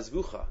v'imecha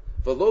azvucha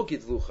v'lo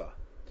gidlucha.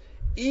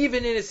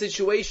 Even in a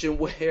situation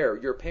where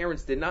your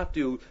parents did not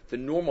do the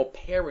normal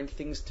parent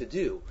things to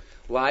do,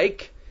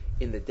 like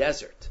in the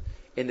desert.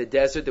 In the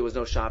desert, there was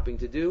no shopping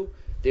to do.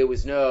 There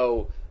was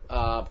no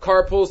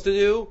carpools to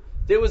do.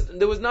 There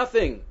was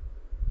nothing.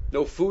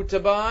 No food to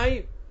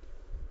buy.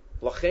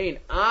 Lachein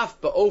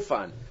af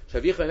ba'ofan.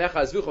 Do Kibbut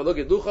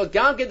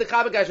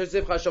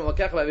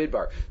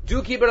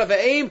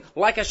Avayim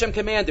like Hashem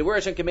commanded. Where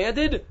Hashem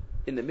commanded?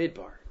 In the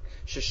Midbar.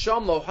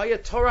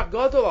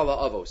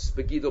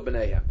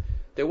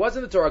 There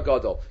wasn't a Torah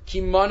Gadol.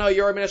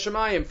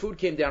 Food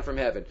came down from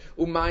heaven.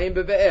 No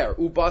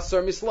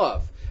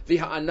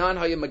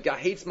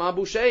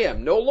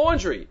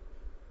laundry.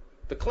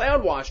 The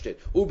cloud washed it.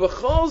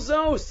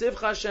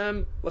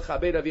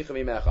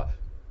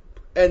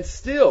 And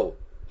still,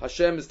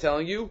 Hashem is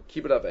telling you,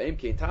 Kibbut Avayim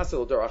Kein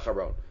Tasel Dor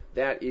Acharon.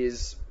 That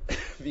is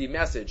the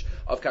message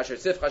of Kasher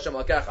Tzivcha Hashem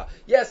Elokecha.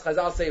 Yes,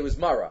 Chazal say it was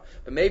Mara,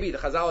 but maybe the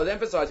Chazal is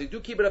emphasizing do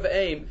Kibbut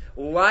Avayim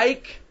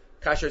like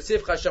Kasher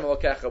Tzivcha Hashem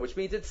Elokecha, which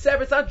means it's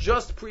separate. It's not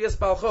just Priyas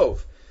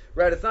Balchov,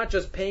 right? It's not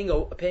just paying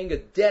a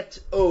debt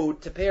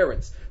owed to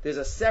parents. There's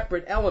a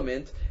separate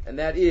element, and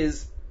that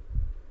is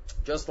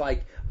just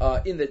like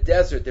in the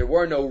desert, there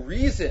were no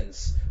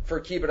reasons for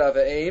Kibbud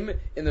Avayim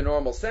in the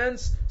normal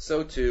sense,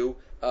 so too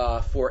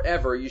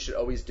forever you should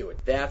always do it.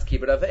 That's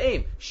Kibbud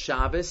Avayim.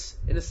 Shabbos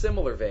in a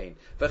similar vein.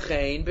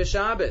 V'chein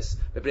b'Shabbos.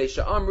 V'bnei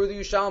Sha'amru the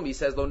Yushalmi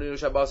says Lo Ninu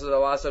Shabbos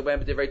Alasok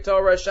Ben B'Divrei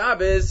Torah.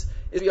 Shabbos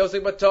is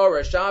Yosek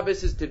B'Torah.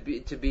 Shabbos is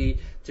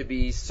to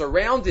be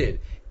surrounded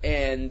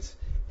and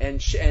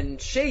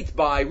shaped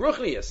by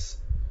Ruchnius.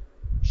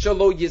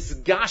 Shalo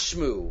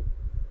Yizgashmu.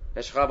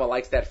 Meshach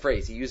likes that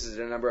phrase. He uses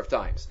it a number of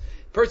times.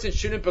 Person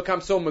shouldn't become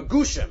so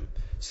Megushim,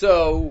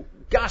 so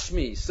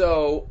Gashmi,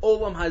 so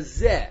Olam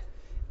Hazeh.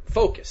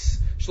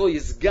 Focus. Shlo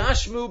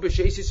Yizgashmu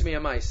b'Sheisis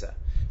Miyamaisa.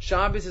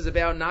 Shabbos is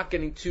about not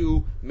getting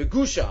too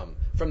Megusham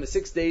from the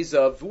 6 days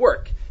of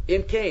work.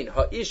 Im Kain,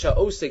 Ha'ish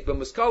Ha'osek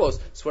b'Muskalos.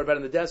 So what about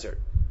in the desert?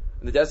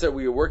 In the desert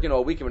we were working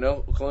all week and we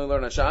can only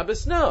learn on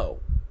Shabbos? No.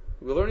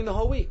 We were learning the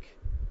whole week.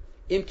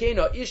 Im Kain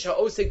Ha'ish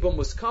Ha'osek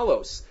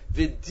b'Muskalos.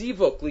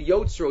 V'divok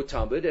liyotzro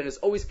tamid, and is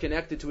always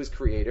connected to his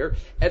creator.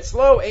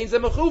 Etzlo ein ze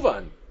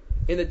mechuvan.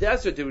 In the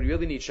desert, did we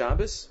really need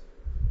Shabbos?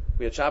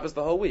 We had Shabbos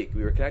the whole week.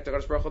 We were connected to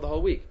Hakadosh Baruch Hu the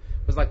whole week.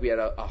 It wasn't like we had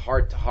a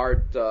hard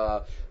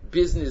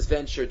business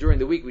venture during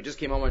the week. We just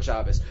came home on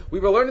Shabbos. We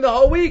were learning the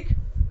whole week.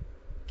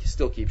 You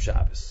still keep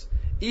Shabbos.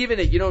 Even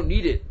if you don't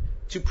need it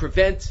to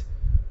prevent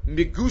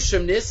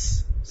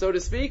migushamness, so to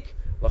speak.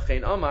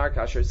 L'chein amar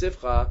kasher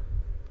zivcha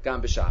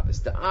gam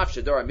b'Shabbos. Da'af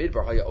shador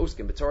hamidbar haya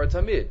oskim b'Torah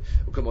tamid.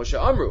 U'kamo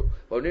she'amru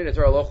lo nina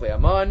Torah loch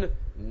le'aman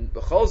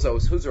b'chol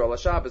zos huzar ala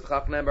Shabbos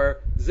chach nemer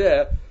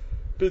zeh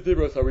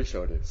b'dibros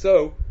harishonim.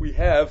 So we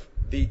have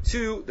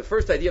the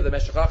first idea of the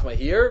Meshech Chochmah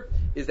here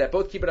is that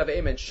both Kibbud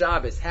Avayim and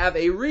Shabbos have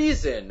a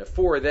reason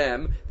for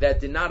them that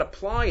did not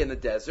apply in the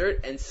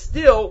desert, and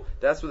still,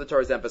 that's what the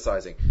Torah is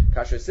emphasizing.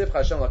 Kasher sivcha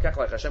Hashem lakech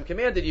like Hashem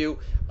commanded you,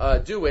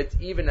 do it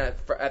even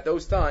at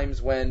those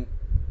times when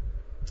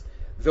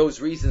those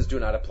reasons do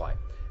not apply.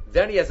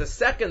 Then he has a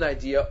second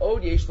idea,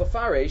 Od Yesh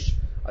Lafaresh,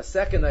 a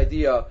second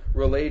idea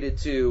related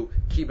to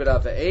Kibbud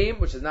Avayim,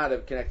 which is not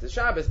connected to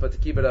Shabbos, but to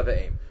Kibbud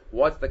Avayim.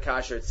 What's the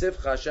kasher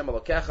tzivcha Hashem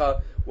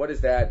alokecha? What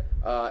is that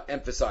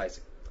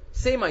emphasizing?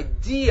 Same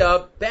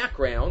idea,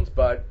 background,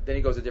 but then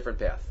he goes a different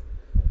path.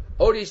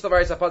 To be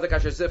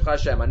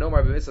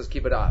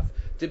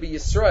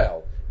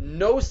Yisrael,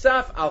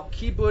 nosaf al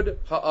kibud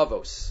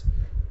ha'avos.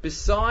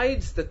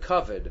 Besides the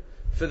kavod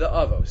for the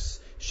avos,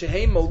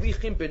 shehem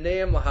molichim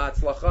b'neim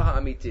lahatzlacha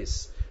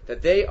ha'amitis,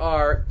 that they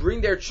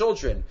bring their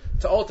children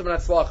to ultimate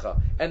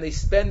hatzlacha, and they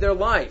spend their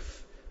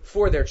life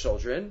for their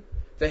children.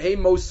 Ve'hem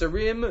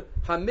mosarim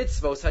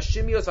hamitzvos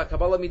hashimios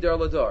ha'kabbalah midar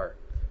ladar.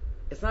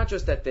 It's not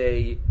just that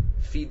they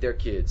feed their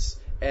kids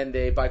and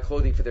they buy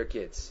clothing for their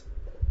kids.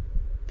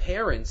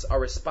 Parents are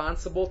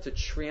responsible to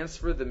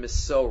transfer the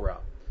Mesorah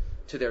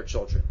to their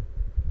children,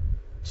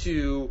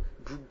 to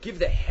give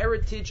the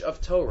heritage of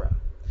Torah.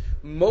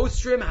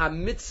 Mosrim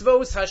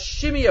hamitzvos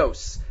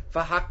hashimios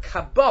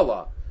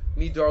v'hakabbalah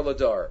midar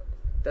ladar.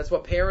 That's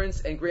what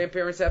parents and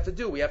grandparents have to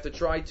do. We have to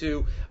try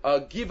to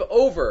give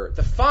over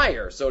the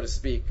fire, so to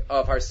speak,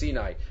 of Har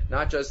Sinai,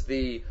 not just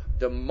the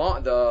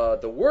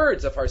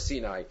words of Har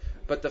Sinai,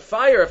 but the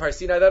fire of Har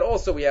Sinai, that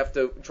also we have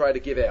to try to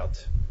give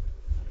out.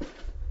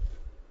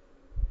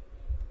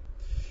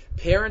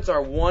 Parents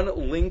are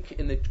one link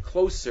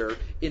closer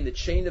in the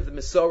chain of the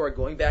Mesorah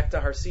going back to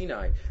Har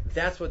Sinai.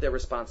 That's what they're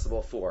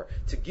responsible for,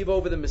 to give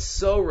over the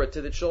Mesorah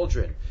to the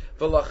children.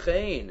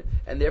 V'lachein,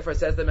 and therefore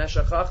says the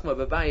Meshech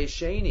Chochmah,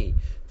 v'bayesheni,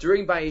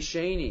 during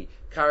Bayesheni,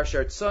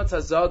 Karasher Tzot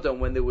Hazadon,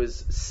 when there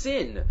was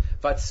sin,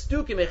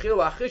 Vatstukim Echil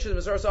Achish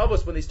Mesorah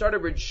Avos, when they started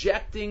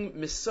rejecting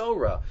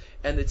Mesorah,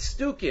 and the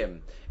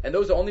Tztukim, and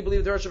those who only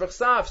believe the Rosh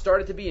Hashanah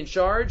started to be in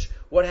charge,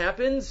 what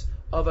happens?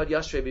 Avad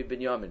Yashvei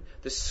Binyamin.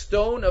 The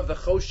stone of the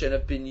Choshen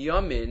of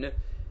Binyamin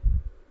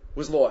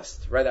was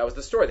lost. Right, that was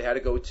the story. They had to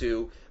go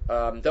to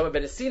Dama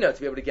Ben Esina to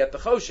be able to get the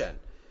Choshen,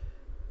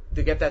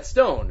 to get that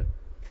stone.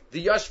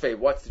 The Yashvei.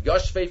 What's the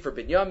Yashvei for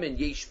Binyamin?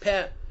 Yesh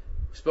Peh.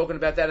 We've spoken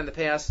about that in the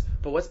past.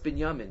 But what's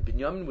Binyamin?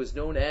 Binyamin was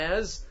known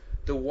as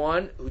the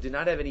one who did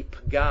not have any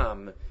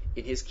pagam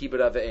in his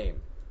Kibbud Avayim.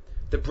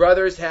 The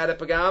brothers had a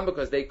pagam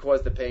because they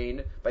caused the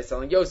pain by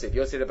selling Yosef.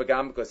 Yosef had a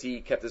pagam because he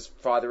kept his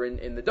father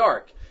in the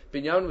dark.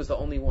 Binyamin was the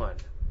only one.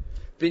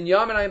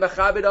 Binyamin ayim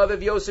b'chabed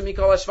aviv Yosef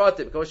mikol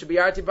hashvatim because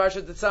shebiarti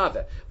parshat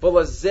tetzaveh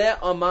v'lazeh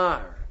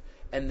amar,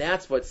 and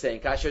that's what's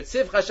saying kasher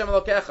tzivcha Hashem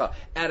elokecha,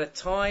 at a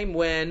time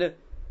when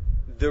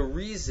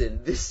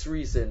this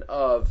reason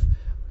of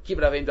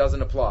Kibbud Avayim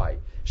doesn't apply.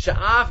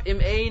 Sha'af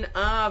im ein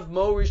av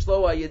morish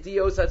lo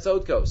hayedios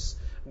hatzodkos.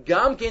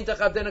 Gam kein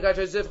tachabdenu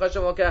kasher tzivcha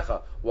Hashem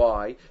elokecha.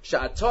 Why?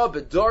 Sha'ata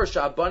b'dor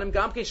sha'abanim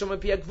gam kein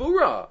shomim pi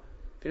hagvura.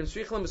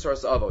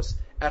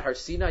 At Har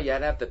Sinai, you had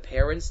to have the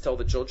parents tell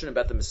the children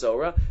about the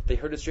Mesorah. They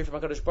heard it straight from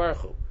HaKadosh Baruch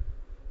Hu.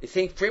 They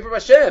think straight from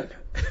Hashem.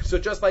 So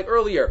just like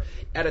earlier,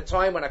 at a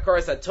time when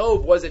Akaras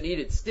HaTov wasn't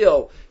needed,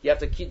 still you have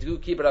to do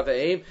Kibbud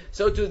Avayim.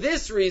 So to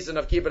this reason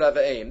of Kibbud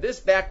Avayim, this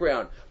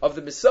background of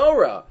the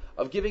Mesorah,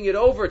 of giving it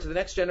over to the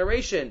next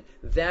generation,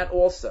 that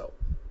also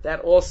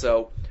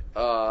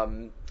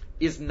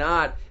is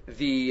not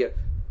the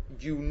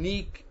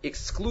unique,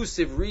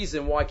 exclusive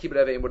reason why kibbud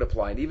avim would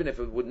apply. And even if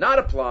it would not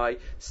apply,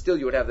 still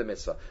you would have the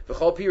mitzvah.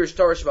 V'chol pirish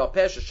Torah shebal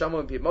peh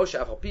sheshamu mpi Moshe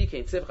afal pi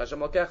kein tzivcha Hashem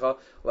lokecha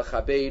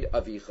lechabed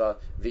avicha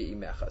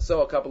v'imecha.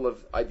 So a couple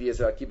of ideas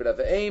about kibbud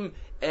avim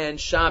and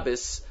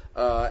Shabbos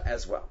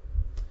as well.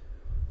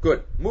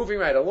 Good. Moving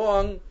right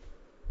along,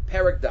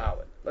 Perek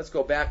Dalet. Let's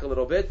go back a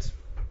little bit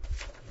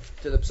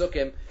to the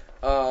psukim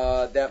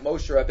that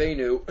Moshe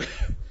Rabbeinu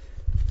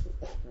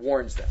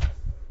warns them.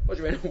 Moshe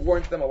Rabbeinu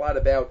warns them a lot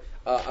about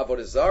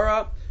Avodah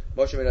Zarah.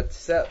 Moshe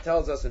Rabbeinu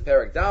tells us in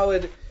Perek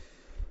Dalet,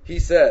 he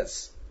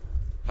says,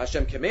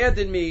 Hashem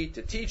commanded me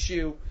to teach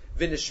you,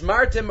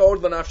 V'nishmartem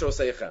od l'nafsho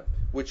seichem,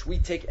 which we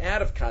take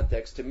out of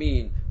context to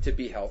mean to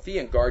be healthy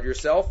and guard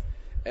yourself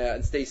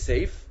and stay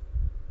safe.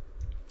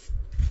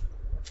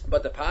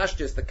 But the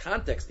pashtus, the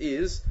context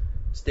is,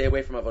 stay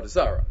away from Avodah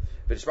Zarah.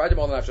 V'nishmartem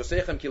od l'nafsho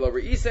seichem ki lo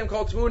re'isem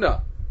kol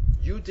tmuna.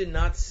 You did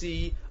not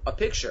see a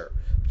picture.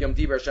 Right,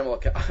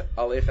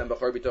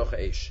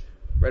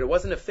 it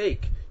wasn't a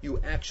fake. You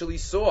actually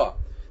saw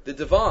the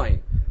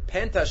divine.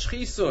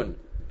 Pentashchisun,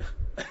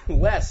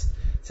 lest,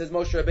 says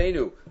Moshe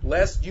Rabbeinu,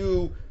 lest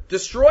you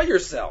destroy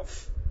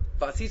yourself.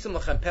 And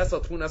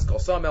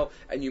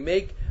you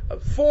make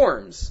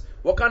forms.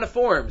 What kind of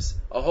forms?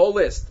 A whole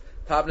list.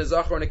 Tavnes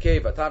Zachor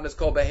Nekeva. Tavnes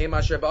called Behema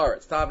Asher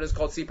Ba'aretz. Tavnes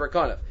called Sipar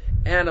Kanef.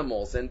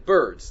 Animals and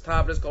birds.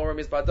 Tavnes called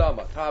Remis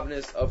Badama.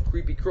 Tavnes of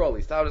creepy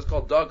crawlies. Tavnes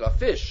called Daga,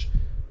 fish.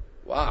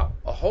 Wow.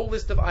 A whole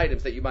list of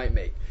items that you might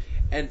make.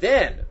 And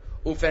then,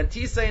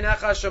 Ufentisa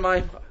Inecha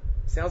Shemaimcha.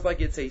 Sounds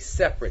like it's a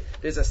separate.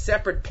 There's a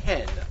separate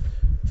pen.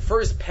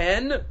 First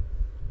pen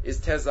is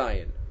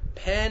Tezayin.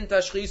 Pen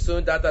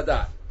Tashchisun da da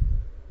da.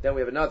 Then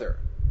we have another.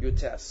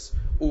 Yutes.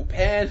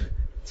 Upen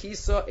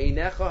Tisa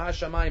Einecha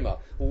Hashemaima.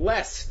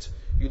 Lest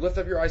you lift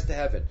up your eyes to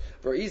heaven.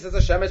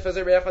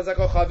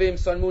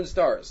 Sun, moon,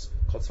 stars.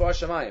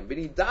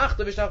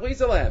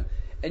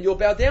 And you'll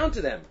bow down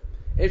to them.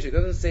 It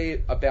doesn't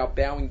say about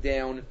bowing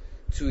down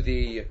to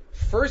the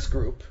first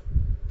group.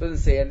 It doesn't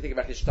say anything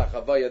about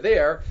Hishtachavaya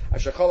there.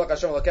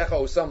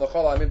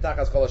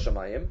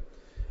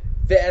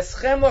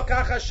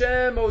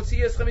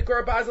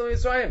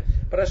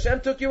 But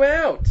Hashem took you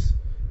out. Is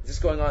this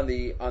going on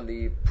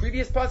the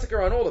previous pasuk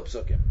or on all the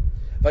psukim?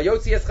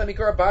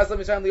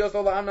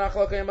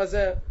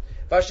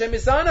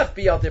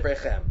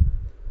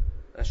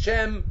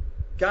 Hashem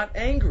got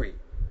angry.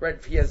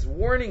 Right? He has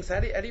warnings. How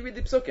do you read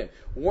the psukim?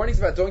 Warnings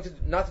about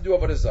not to do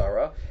avodah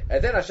zarah,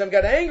 and then Hashem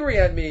got angry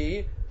at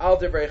me. Al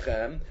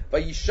devrechem.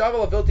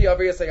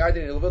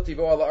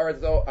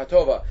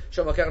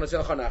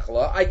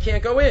 I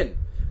can't go in.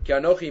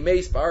 And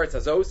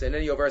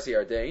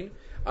then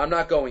I'm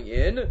not going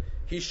in.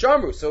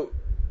 Hishamru. So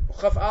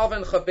Chaf Alv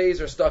and Chaf Beis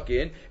are stuck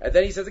in, and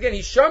then he says again,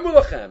 Hishamru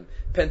lachem.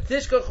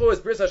 Pentishkachu is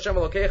bris Hashem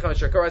Elokeichem and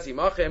Shekaras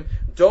Imachem.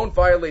 Don't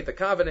violate the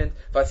covenant.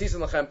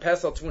 Vasisan lachem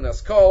pesel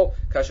tunas kol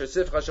kasher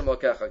sif Hashem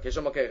Elokecha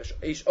keshem Elokeich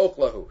eish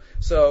ochlahu.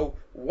 So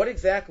what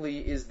exactly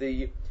is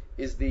the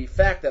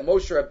fact that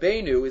Moshe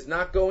Rabbeinu is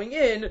not going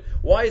in?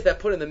 Why is that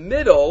put in the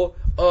middle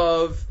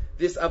of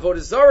this Avodah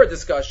Zarah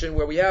discussion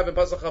where we have in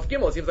Pasuk Chaf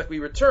Gimel? It seems like we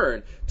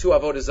return to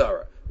Avodah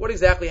Zarah. What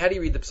exactly? How do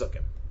you read the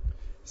psukim?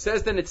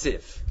 Says the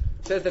Netziv.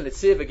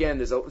 Again,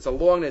 it's a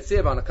long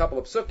Netziv on a couple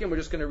of psukim. We're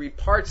just going to read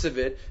parts of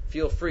it.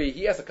 Feel free.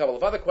 He has a couple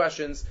of other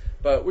questions,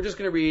 but we're just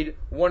going to read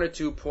one or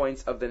 2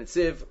 points of the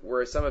Netziv,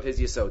 where some of his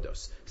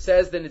Yesodos.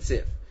 Says the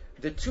Netziv,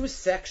 the two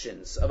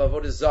sections of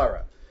Avodah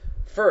Zarah.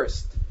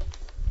 First,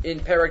 in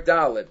Perek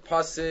Dalet,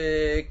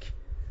 Pasuk,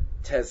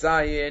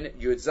 Tezayin,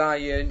 Yud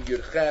Zayin,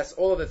 Yud Ches,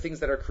 all of the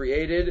things that are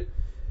created,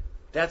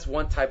 that's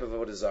one type of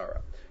Avodah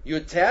Zarah.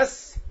 Yud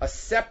Tes, a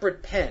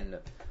separate pen.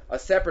 A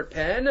separate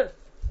pen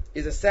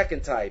is a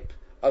second type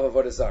of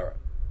Avodah Zarah.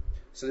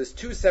 So there's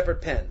two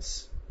separate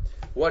pens.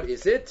 What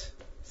is it?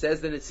 Says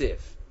the Netziv.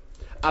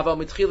 Aval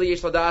mitchila yesh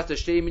ladat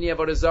shtei mini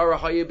Avodah Zarah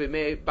hayu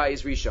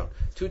b'bayis rishon.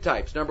 Two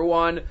types. Number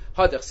one,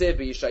 hadachsev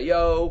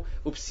b'Yishayo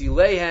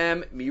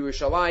upsilehem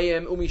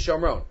miYerushalayim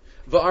u'mishamron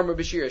va'armer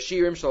b'shir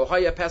shirim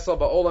shlohaya pesel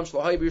ba'olam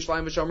shlohaya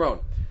b'Yerushalayim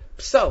v'shamron.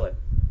 Psalim.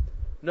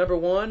 Number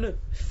one,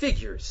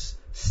 figures,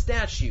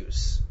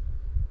 statues.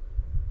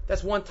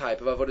 That's one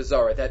type of Avodah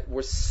Zarah that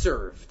were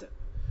served.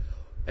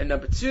 And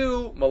number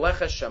two,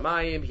 Maleches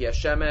Shamayim,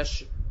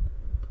 Hiashemesh,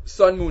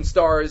 sun, moon,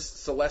 stars,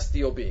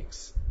 celestial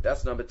beings.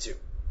 That's number two.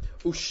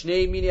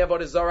 Ushnei mini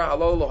Avodah Zarah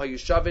halol lo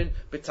hayushavin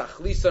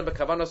b'tachlisan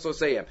b'kavanos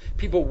oseyem.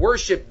 People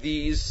worship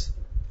these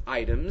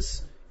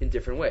items in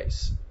different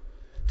ways.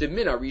 The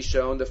Mina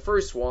Rishon, the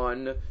first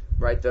one,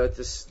 right?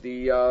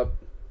 The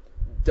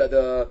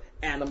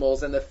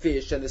animals and the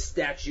fish and the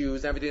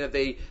statues, and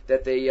everything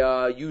that they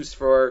use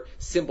for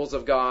symbols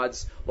of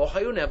gods.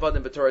 Nobody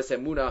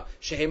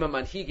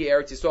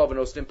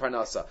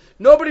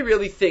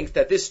really thinks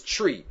that this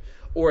tree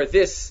or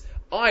this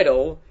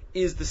idol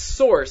is the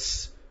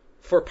source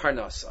for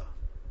parnasa.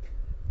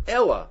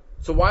 Ella.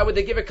 So why would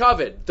they give it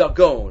kavod?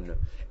 Dagon.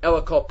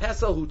 Ella kol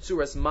pesel hu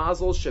tzuras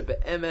mazel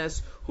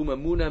shebe'emes hu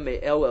mamuna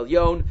me'el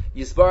elyon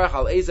yisbarach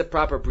al eza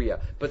proper bria.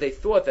 But they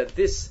thought that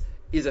this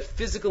is a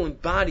physical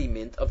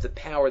embodiment of the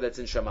power that's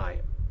in Shamayim.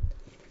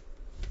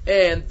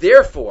 And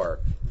therefore,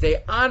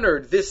 they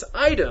honored this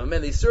item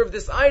and they served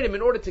this item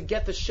in order to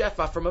get the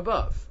shefa from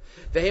above.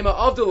 They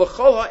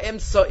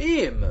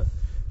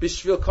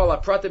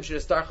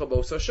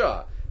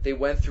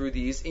went through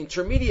these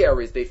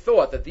intermediaries. They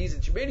thought that these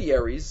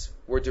intermediaries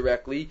were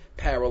directly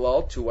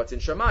parallel to what's in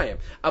Shamayim.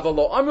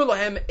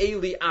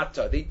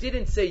 They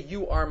didn't say,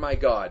 you are my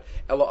God.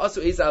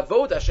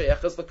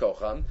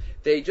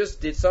 They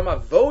just did some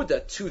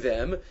avoda to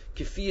them,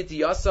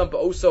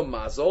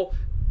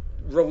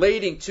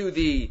 relating to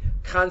the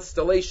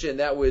constellation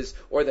that was,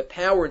 or the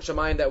power in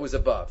Shamayim that was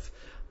above.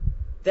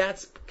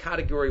 That's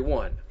category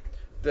one.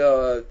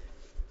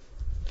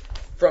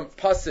 From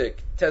Pasuk,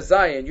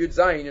 Tezayin, Yud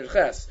Zayin, Yud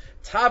Ches,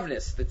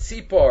 Tavnis, the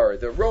Tzipor,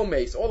 the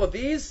Romes, all of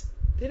these,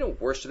 they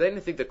don't worship. They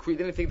didn't think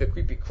the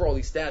creepy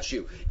crawly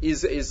statue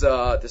is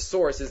the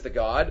source, is the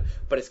God,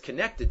 but it's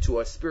connected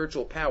to a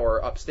spiritual power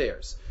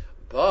upstairs.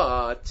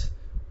 But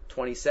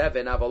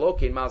 27,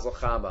 Avalokein Mazel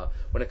Chama.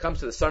 When it comes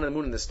to the sun and the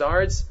moon and the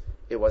stars,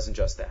 it wasn't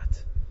just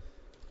that.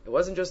 It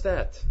wasn't just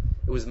that.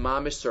 It was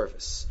mamish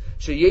service.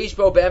 Sheyesh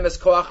bo be'emes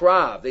koach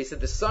rav. They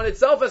said the sun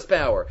itself has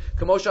power.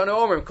 Kamosh anu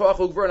omrim koach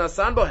ugver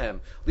nasan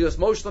bohem. Lios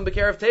moshlam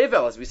bekerev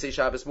tevel, as we say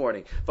Shabbos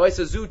morning.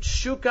 Vaysazu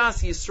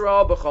shukas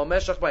Yisrael b'chol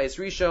meshach b'yis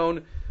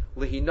rishon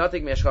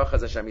lehinatik meshchach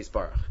Hashem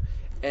yisbarach.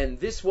 And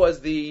this was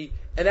and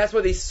that's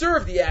why they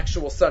served the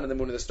actual sun and the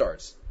moon and the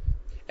stars.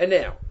 And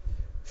now,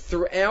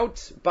 throughout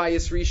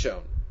Bayis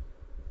Rishon,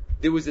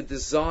 there was a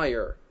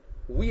desire.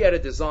 We had a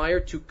desire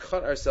to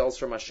cut ourselves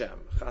from Hashem.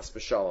 Chas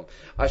v'shalom.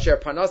 Asher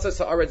panasas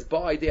haaretz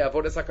ba'idei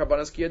avodas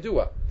hakarbanos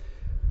kiyadua.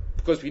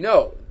 Because we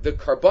know the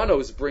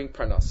karbanos bring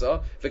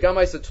parnasa.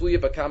 V'gamai satulia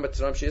b'kam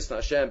b'tanam she'isna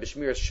Hashem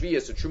b'shmiras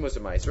shviyas u'trumos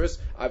u'maisros.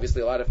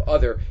 Obviously, a lot of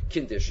other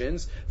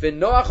conditions.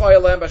 V'noach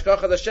ha'olem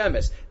b'shkachas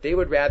Hashemes. They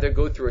would rather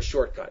go through a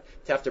shortcut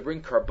to have to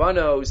bring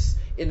karbanos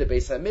in the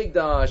Beis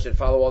Hamikdash and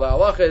follow all the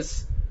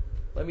halachas.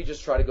 Let me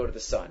just try to go to the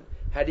sun.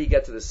 How do you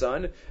get to the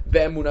sun?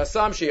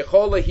 Be'emunasam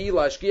sheyechol lehi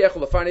lashgiach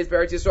u'lefarnes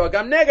be'eretz Yisrael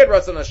gam neged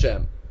ratzon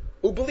Hashem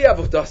u'bli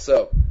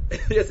avodaso.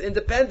 Yes,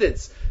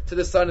 independence to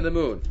the sun and the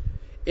moon.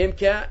 Im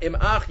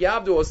ach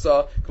yavdu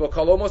osa k'vo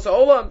kalomos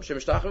ha'olam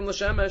shemishtachim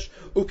l'shemesh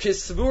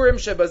u'kisvurim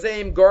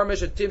shebazeim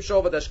garmish et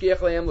timshol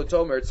v'dashgiach lehem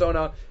l'tom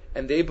eretzona.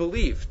 And they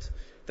believed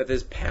that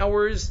there's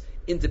powers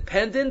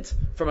independent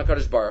from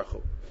HaKadosh Baruch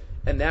Hu.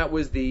 And that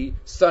was the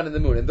sun and the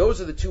moon. And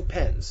those are the two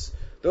pens.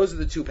 Those are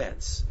the two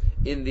pens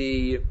in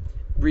the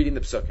reading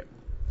the Psukim.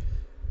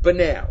 But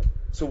now,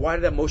 so why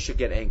did Moshe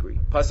get angry?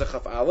 Pasuk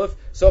Chaf Aleph.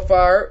 So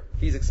far,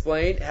 he's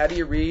explained, how do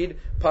you read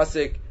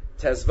Pasuk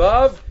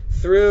Tezvav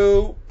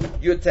through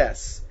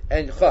Yutes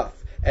and Chaf.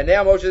 And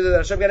now Moshe says,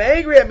 Hashem got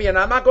angry at me and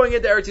I'm not going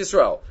into Eretz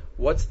Yisrael.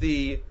 What's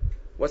the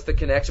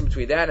connection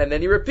between that? And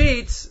then he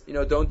repeats,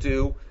 don't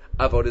do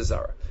Avodah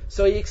Zarah.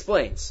 So he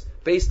explains,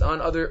 based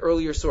on other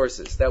earlier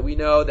sources, that we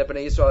know that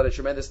Bnei Yisrael had a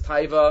tremendous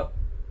taiva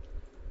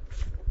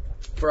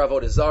for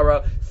Avodah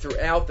Zarah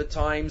throughout the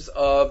times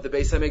of the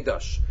Beis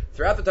HaMikdash.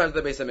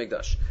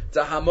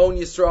 Zahamon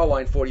Yisrael,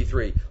 line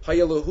 43.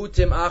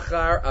 Hayaluhutim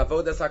achar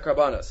avodas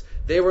hakarbanos.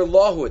 They were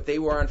lahut. They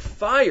were on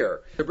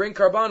fire to bring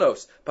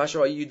karbanos. Pasha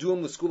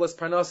yidum l'skulas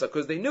parnasa,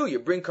 because they knew you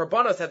bring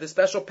karbanos had this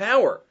special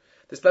power.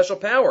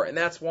 And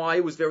that's why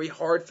it was very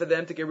hard for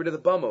them to get rid of the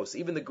bamos.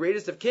 Even the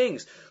greatest of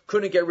kings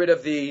couldn't get rid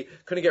of the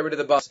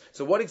bamos.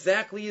 So what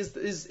exactly is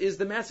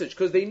the message?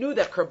 Because they knew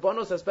that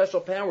karbanos have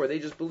special power. They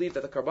just believed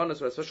that the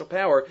karbanos would have special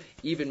power,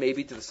 even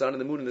maybe to the sun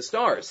and the moon and the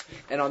stars.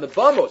 And on the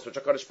bamos, which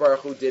HaKadosh Baruch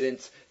Hu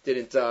didn't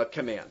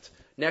command.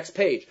 Next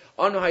page.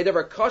 To have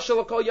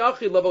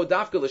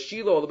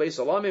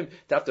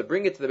to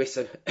bring it to the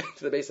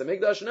Beis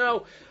Hamikdash.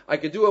 No, I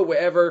could do it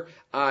wherever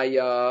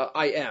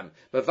I am.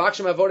 They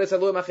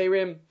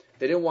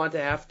didn't want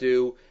to have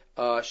to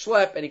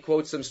schlep, and he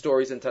quotes some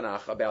stories in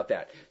Tanakh about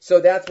that. So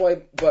that's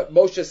why. But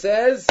Moshe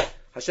says,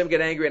 Hashem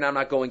get angry, and I'm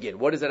not going in.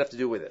 What does that have to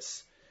do with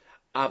this?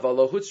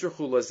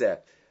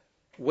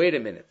 Wait a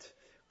minute.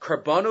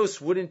 Karbanos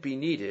wouldn't be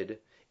needed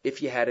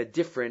if you had a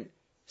different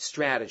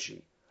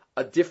strategy,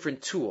 a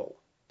different tool.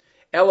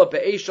 Ela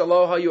be'esh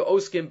alo hayu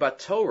oskim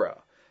batorah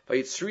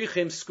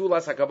vayitzrichim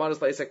skulas hakarbanos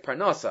la'isek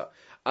parnasa.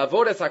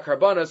 Avodas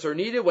hakarbanos are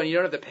needed when you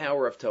don't have the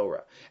power of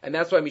Torah, and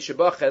that's why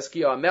Mishabach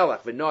Cheskia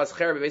Amelach v'noaz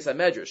cherev beis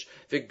hamedrash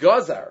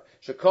v'gazar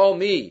shekol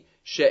mi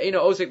she'ena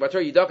osik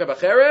batorah yidaka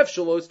b'cherev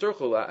shelo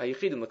tzturchu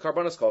hayichidim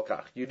l'karbanos kol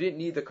kach. You didn't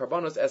need the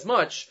karbanos as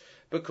much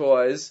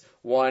because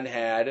one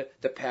had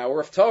the power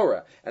of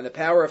Torah, and the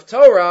power of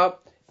Torah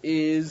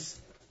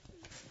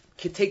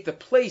can take the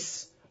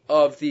place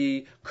of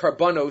the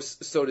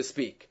karbanos, so to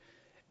speak.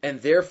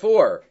 And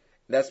therefore,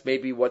 that's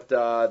maybe what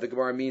the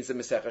Gemara means in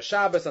Masechah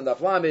Shabbos on Daf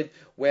Lamed,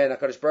 when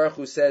HaKadosh Baruch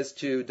Hu says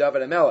to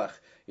David HaMelech,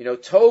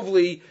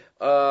 Tovli,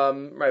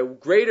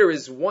 greater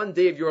is one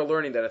day of your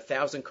learning than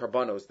 1,000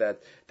 karbanos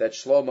that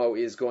Shlomo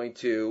is going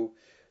to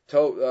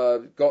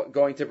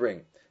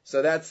bring.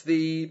 So that's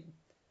the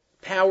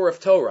power of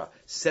Torah.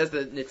 Says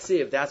the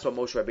Nitziv, that's what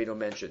Moshe Rabbeinu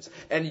mentions.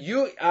 And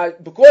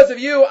because of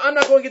you, I'm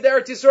not going to get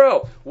Eretz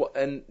Yisrael.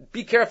 And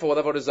be careful with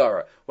Avodah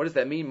Zarah. What does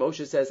that mean?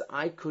 Moshe says,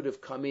 I could have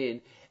come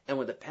in, and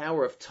with the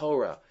power of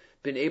Torah,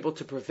 been able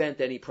to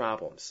prevent any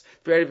problems,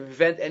 been able to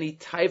prevent any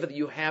taiva that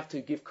you have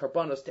to give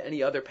karbanos to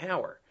any other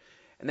power.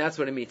 And that's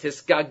what it means.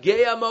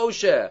 Hiskagea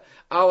Moshe,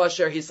 al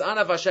asher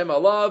hisanav Hashem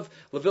alav,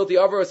 levilti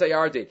avros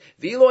ayardin.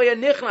 V'lo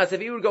nichnas,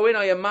 if he would go in,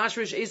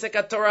 ayamashrish isek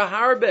atorah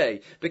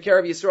harbe,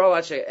 b'kerev Yisrael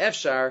asher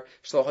efshar,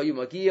 shlo hayu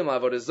magiyim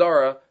lavodah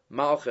zara,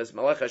 malchus,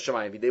 malachas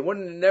shamayim. They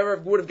never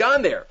would have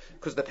gone there,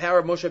 because the power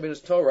of Moshe Rabbeinu's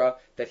Torah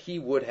that he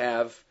would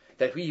have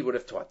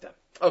taught them.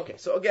 Okay,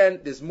 so again,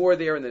 there's more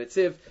there in the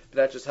Netziv, but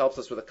that just helps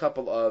us with a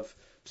couple of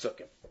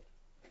psukim.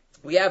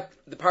 We have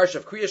the parsha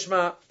of Kriya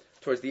Shema,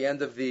 towards the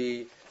end of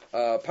the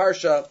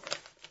Parsha.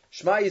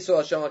 Shema Yisrael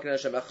Hashem Elokeinu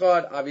Hashem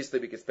Echad. Obviously,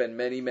 we could spend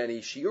many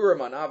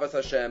shiurim on Avas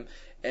Hashem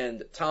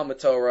and Talmud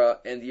Torah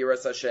and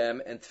Yiras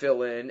Hashem and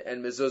Tefillin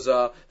and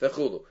Mezuzah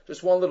v'chulu.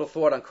 Just one little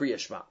thought on Kriya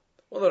Shema.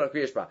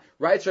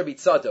 Writes Rabbi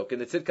Tzadok in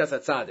the Tzidkas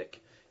HaTzadik.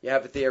 You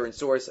have it there in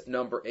source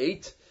number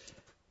 8.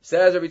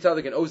 Says Rabbi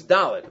Tzadok in Oz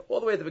Daled, all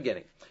the way at the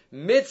beginning.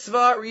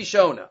 Mitzvah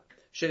Rishona.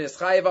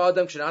 Shenischayev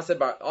Adam Shenaseh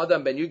Bar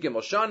Adam Ben Yud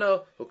Gimel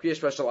Shana U'Kriya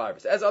Shema Shel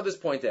Arvis. As others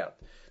point out,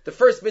 the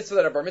first mitzvah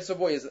that a bar mitzvah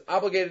boy is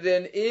obligated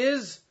in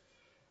is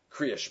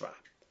Kriya Shema.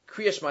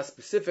 Kriya Shema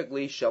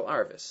specifically Shel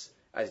Arvis,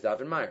 as he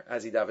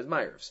davened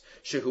Meyer's.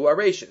 Shehu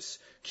Arashis,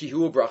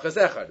 Kihu Brachas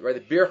Echad. Right, the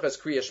Birchas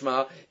Kriya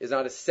Shema is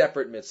not a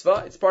separate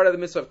mitzvah; it's part of the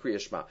mitzvah of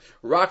Kriya Shema.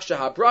 Rak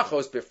Shaha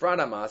Brachos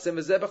Bifrana Maasim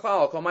V'Zeh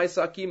B'Chlal Kol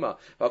Ma'isa Akima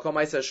V'Kol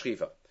Ma'isa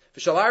Shchiva.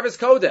 V'Shel Arvis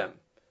Kodem.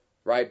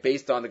 Right,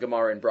 based on the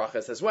Gemara in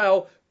Brachas as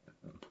well.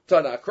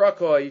 Tana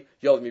Krakoi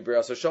Yod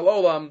Mibraso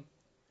Shalolam.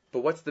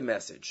 But what's the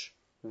message?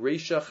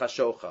 Reisha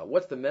Chashocha.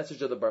 What's the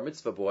message of the bar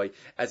mitzvah boy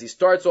as he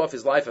starts off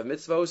his life of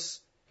mitzvos?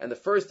 And the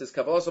first is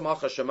Kabbalas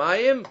Malchus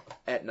Shemayim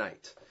at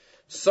night.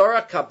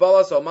 Sarah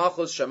Kabbalas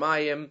Malchus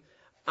Shemayim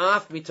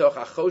af mitoch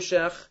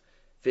achoshech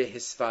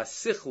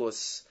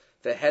vehisvasichlus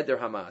veheder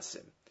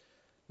hamasim.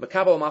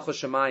 Makabal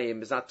Malchus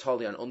Shemayim is not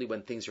totally on only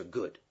when things are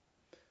good.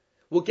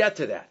 We'll get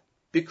to that.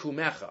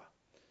 Bikumecha.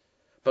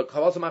 But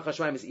Kabbalas Malchus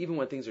Shemayim is even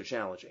when things are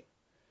challenging.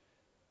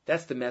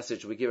 That's the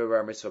message we give a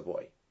bar mitzvah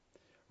boy.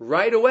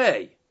 Right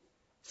away.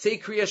 Say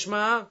Kriya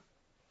Shema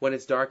when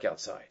it's dark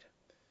outside,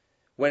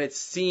 when it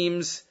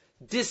seems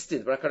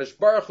distant, when HaKadosh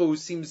Baruch Hu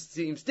seems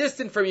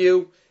distant from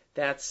you.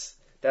 That's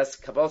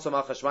Kabbalas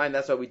Malchus Shemayim.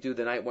 That's why we do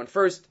the night one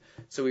first,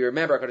 so we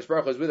remember HaKadosh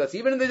Baruch Hu is with us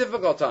even in the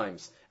difficult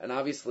times, and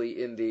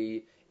obviously in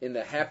the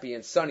happy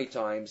and sunny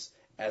times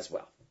as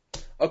well.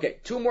 Okay,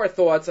 two more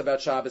thoughts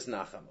about Shabbos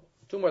Nachamu.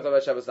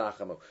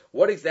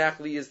 What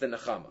exactly is the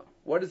Nechama?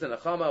 What is the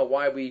Nechama?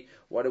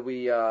 What are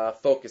we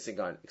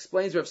focusing on?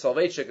 Explains Rav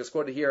Soloveitchik, as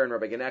quoted here in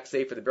Rabbi Genak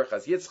Sefer the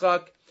Birchas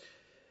Yitzchak,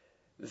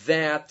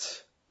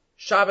 that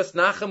Shabbos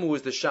Nachamu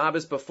is the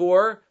Shabbos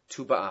before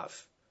Tu B'Av.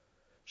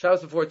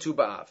 Shabbos before Tu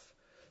B'Av.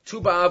 Tu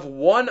B'Av,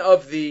 one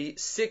of the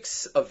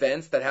 6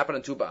 events that happen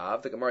on Tu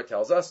B'Av, the Gemara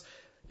tells us,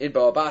 in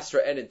Baba Basra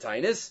and in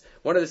Tainis,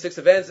 one of the 6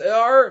 events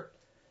are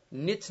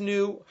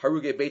Nitnu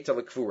Haruge Beitar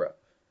L'Kfura.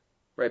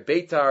 Right,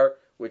 Beitar,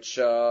 which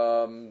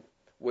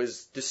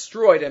was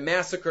destroyed and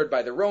massacred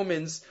by the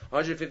Romans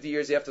 150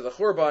 years after the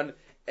Churban,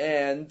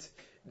 and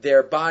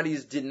their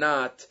bodies did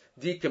not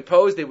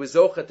decompose. They were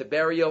zocha to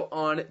burial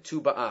on Tu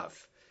B'Av.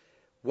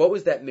 What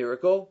was that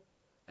miracle?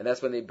 And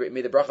that's when they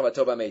made the bracha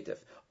v'tova meitiv.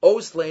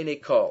 Os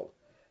le'nei kol.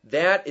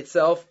 That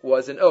itself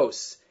was an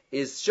os.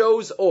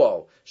 Shows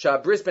all.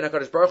 Shabris ben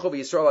HaKadosh Baruch Hu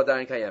v'Yisrael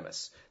adayin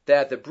kayemes.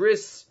 That the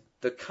bris,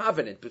 the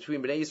covenant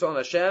between Bnei Yisrael and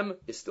Hashem,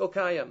 is still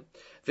kayem.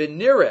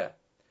 V'nireh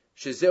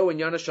Shezeu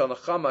inyana shel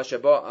nechama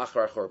sheba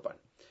achar churban.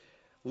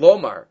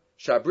 Lomar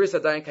shabris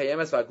adayin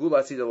kayemes v'agula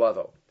atzida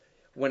lavo.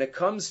 When it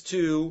comes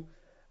to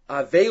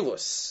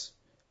avelus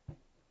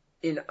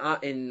in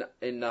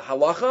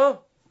halacha,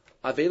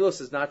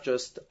 avelus is not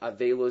just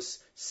avelus,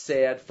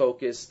 sad,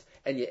 focused,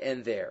 and you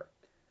end there.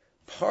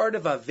 Part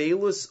of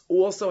avelus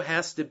also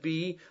has to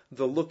be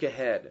the look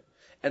ahead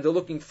and the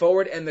looking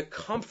forward and the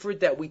comfort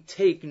that we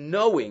take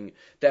knowing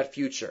that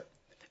future.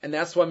 And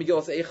that's why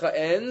Megillas Eicha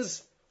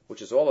ends,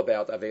 which is all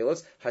about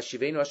Avelos,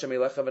 Hashivenu Hashem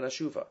Elecha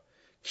V'Nashuva.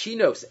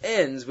 Kinos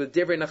ends with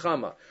Divrei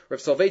Nechama. Rav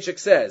Soloveitchik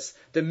says,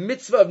 the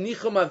mitzvah of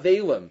Nichum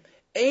Avelim,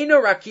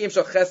 Eino Rakim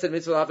Shal Chesed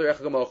Mitzvah L'Avdei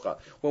Recha Kamocha.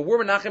 When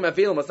we're Menachem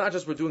Avelim, it's not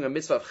just we're doing a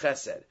mitzvah of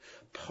Chesed.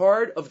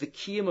 Part of the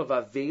Kiyum of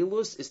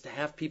Avelus is to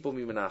have people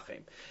be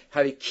Menachem.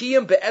 Havi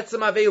Kiyum Be'etzem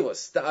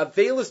Avelus. The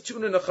Avelus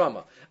Tuna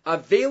Nechama.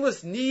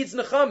 Avelus needs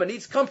Nechama,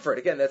 needs comfort.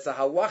 Again, that's a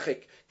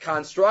halachic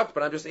construct,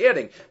 but I'm just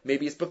adding,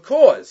 maybe it's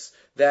because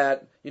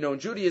that, in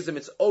Judaism,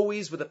 it's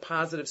always with a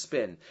positive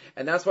spin.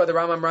 And that's why the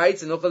Rambam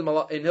writes in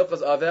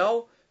Hilchos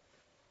Avel,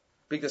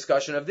 big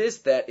discussion of this,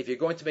 that if you're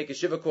going to make a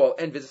shiva call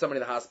and visit somebody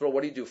in the hospital,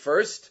 what do you do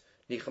first?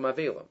 Nicham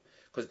Avelim.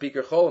 Because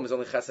Bikur Cholim is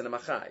only Chesed and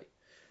Machai.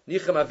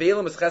 Nicham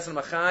Avelim is Chesed and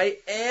Machai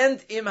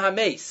and Im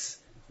HaMeis.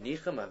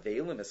 Nicham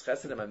Avelim is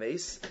Chesed and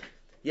HaMeis?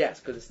 Yes,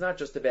 because it's not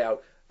just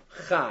about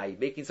Chai,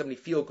 making somebody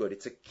feel good.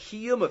 It's a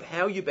kiyum of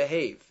how you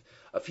behave.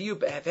 Of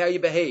how you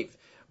behave.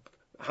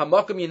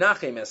 Hamakum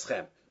Yinachem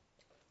Eschem.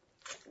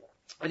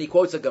 And he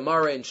quotes a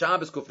Gemara in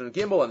Shabbos, Kufran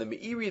Gimel, on the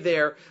Meiri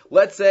there.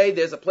 Let's say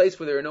there's a place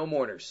where there are no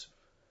mourners.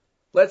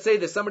 Let's say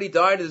that somebody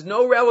died, there's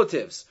no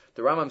relatives.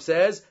 The Rambam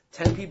says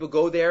 10 people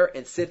go there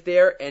and sit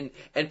there and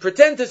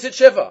pretend to sit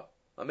Shiva.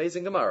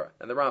 Amazing Gemara.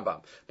 And the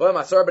Rambam. What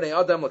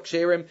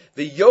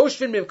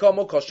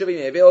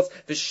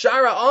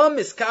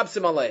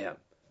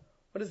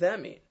does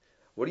that mean?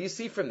 What do you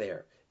see from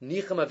there?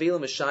 Nicham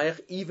Avelim Meshayach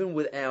even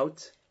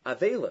without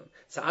Avelim.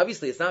 So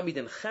obviously it's not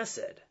midin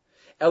chesed.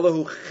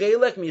 Elahu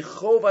chelek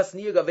michovas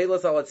niyug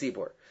Avelos al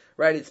Tzibur.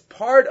 Right? It's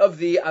part of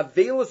the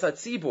Avelos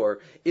Hatzibur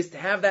is to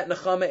have that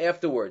nechama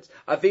afterwards.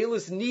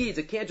 Avelos needs,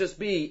 it can't just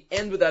be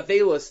end with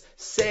Avelos,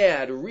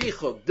 sad,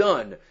 richuk,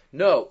 done.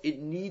 No, it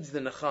needs the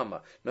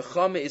nechama.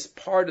 Nechama is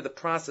part of the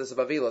process of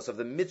Avelos, of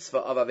the mitzvah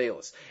of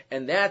Avelos.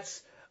 And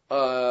that's,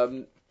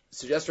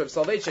 suggests Rav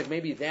Soloveitchik,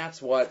 maybe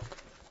that's what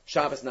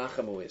Shabbos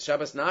Nachamu is.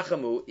 Shabbos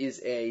Nachamu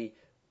is a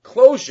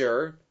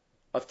closure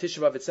of Tisha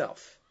B'Av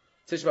itself.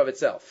 Tisha B'Av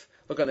itself.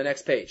 Look on the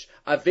next page.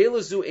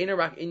 Avelazu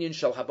einarak inyan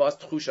shel habas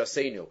tchusha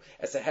seinu.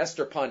 It's a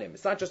hester panim.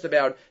 It's not just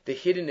about the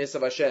hiddenness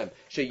of Hashem.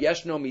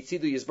 Sheyeshno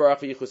mitzidu yizbarach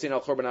v'yichusin al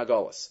korban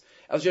agalos.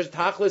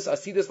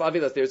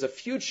 There's a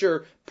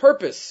future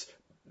purpose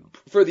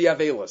for the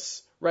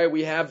Avelos. Right?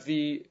 We have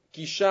the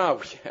Gisha,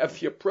 we have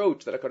the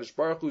approach that HaKadosh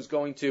Baruch Hu is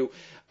going to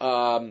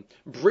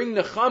bring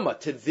Nechama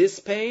to this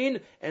pain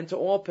and to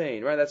all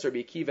pain. Right? That's Rabbi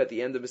Akiva at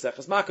the end of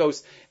Maseches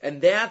Makos.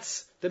 And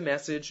that's the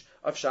message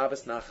of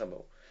Shabbos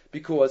Nachamu.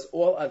 Because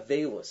all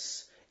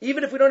Avelos,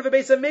 even if we don't have a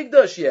Beis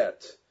HaMikdash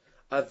yet,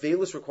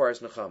 Avelos requires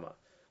Nechama.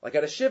 Like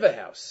at a Shiva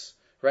house,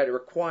 right? It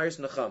requires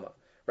Nechama.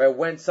 Right?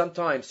 When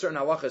sometimes certain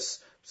halachas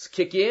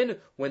kick in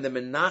when the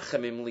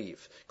Menachemim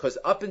leave. Because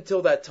up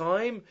until that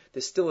time,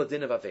 there's still a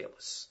din of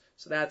Avelos.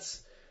 So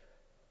that's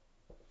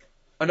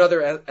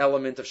another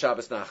element of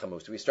Shabbos Nachamu.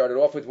 So we started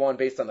off with one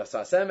based on the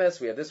Sas Emes,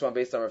 we have this one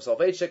based on Rav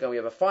Soloveitchik, and we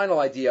have a final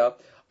idea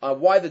on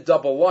why the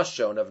double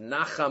lashon of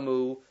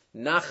Nachamu,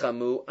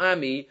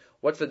 Ami.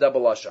 What's the double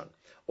lashon?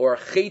 Or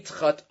Chet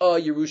Chata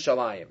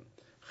Yerushalayim.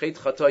 Chet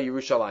Chata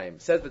Yerushalayim.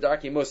 Says the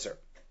Darkei Musar.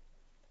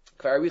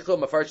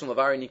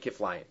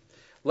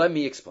 Let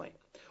me explain.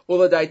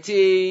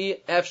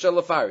 Uladaiti efshal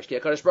lefarish ki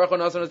HaKadosh Baruch Hu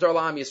nazon azar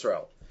la'am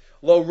Yisrael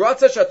lo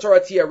ratza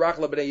shatorah tiyah rak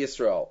lebnei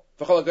Yisrael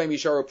v'chol hagayim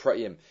yisharu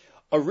pra'im.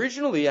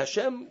 Originally,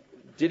 Hashem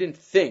didn't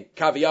think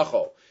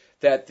kaviyachol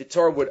that the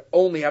Torah would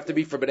only have to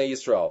be for Bnei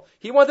Yisrael.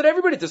 He wanted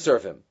everybody to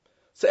serve Him,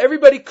 so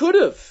everybody could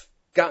have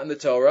gotten the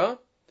Torah.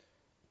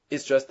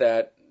 It's just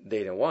that they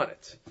didn't want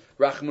it.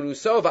 Rachmanu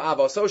so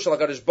va'avaso shel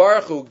HaKadosh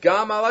Baruch Hu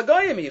gam al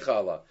hagayim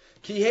yichala.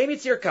 As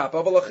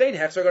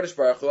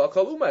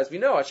we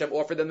know, Hashem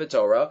offered them the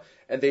Torah,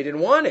 and they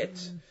didn't want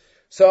it.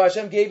 So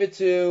Hashem gave it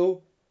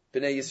to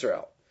Bnei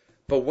Yisrael.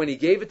 But when He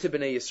gave it to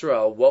Bnei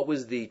Yisrael, what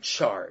was the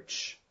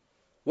charge?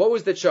 What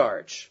was the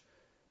charge?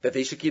 That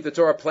they should keep the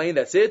Torah plain,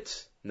 that's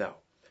it? No.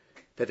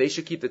 That they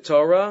should keep the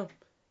Torah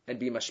and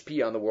be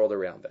mashpia on the world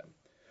around them.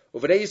 The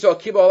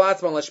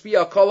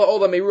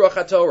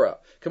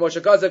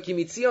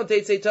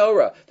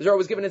Torah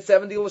was given in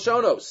 70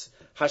 Lashonos.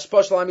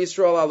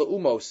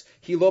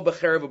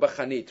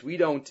 We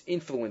don't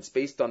influence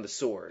based on the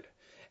sword.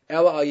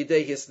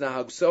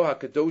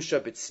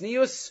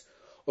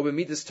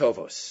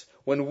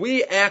 When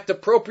we act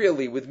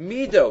appropriately with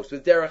midos,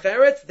 with derech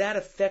eretz, that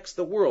affects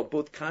the world,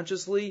 both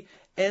consciously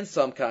and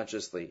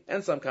subconsciously. The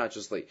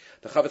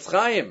Chavetz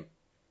Chaim,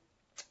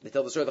 they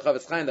tell the story of the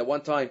Chavetz Chaim that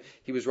one time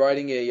he was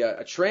riding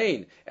a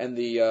train, and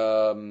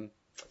the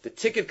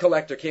ticket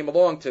collector came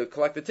along to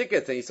collect the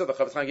tickets, and he saw the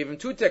Chavetz Chaim gave him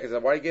 2 tickets.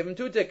 And why did he give him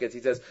 2 tickets?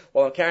 He says,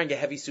 well, I'm carrying a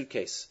heavy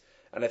suitcase.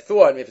 And I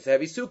thought, if it's a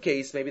heavy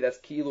suitcase, maybe that's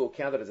kilu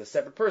counted as a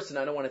separate person.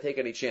 I don't want to take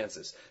any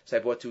chances. So I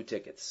bought 2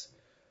 tickets.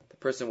 The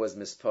person was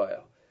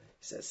mispoil.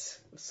 He says,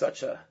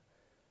 such a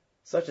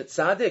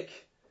tzaddik,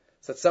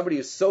 such somebody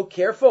who's so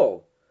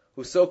careful.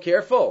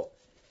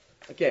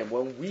 Again,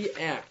 when we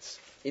act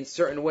in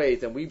certain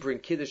ways and we bring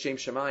Kiddush Shem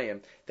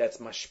Shemayim, that's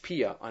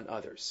mashpia on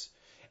others.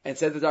 And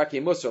said the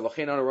Darkei Musar,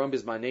 L'chein anu roim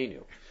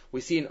bizmanenu.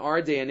 We see in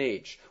our day and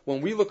age,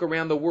 when we look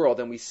around the world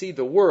and we see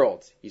the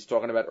world, he's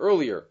talking about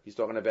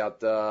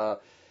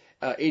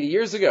 80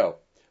 years ago,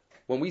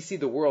 when we see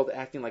the world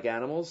acting like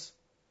animals,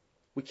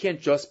 we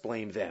can't just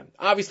blame them.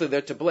 Obviously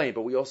they're to blame,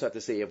 but we also have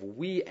to say if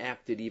we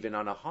acted even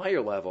on a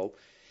higher level,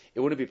 it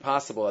wouldn't be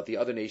possible that the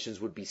other nations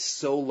would be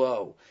so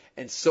low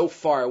and so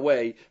far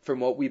away from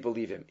what we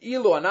believe in.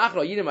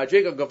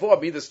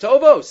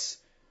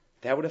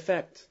 That would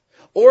affect.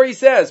 Or he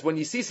says, when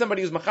you see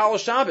somebody who's Machal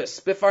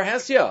Shabbos, Bifar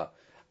Hesya,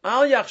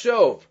 Al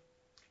Yachshov,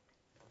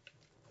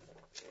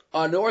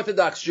 an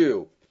Orthodox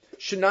Jew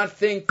should not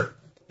think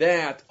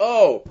that,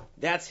 oh,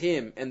 that's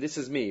him and this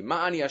is me.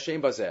 Ma'ani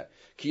Hashem bazeh.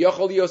 Ki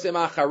yochol lios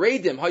ema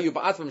charedim hayu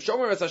ba'atzvam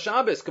shomer es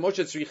HaShabbos kamo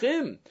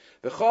shetzrichim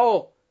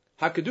b'chol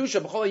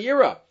hakedusha b'chol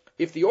hayira.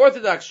 If the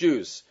Orthodox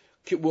Jews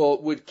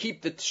would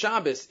keep the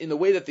Shabbos in the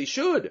way that they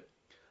should,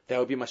 that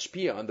would be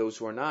mashpia on those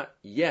who are not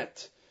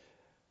yet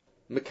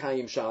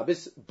Mekayim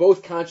Shabbos,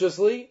 both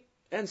consciously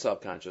and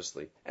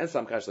subconsciously.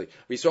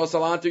 Yisrael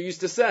Salanter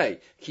used to say,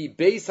 Ki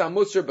Beis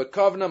HaMusar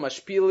b'Kavna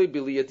mashpili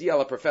b'liyadi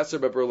ala professor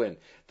b'Berlin.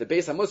 The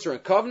Beis HaMusar in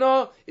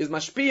Kavna is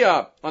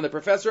mashpia on the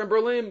professor in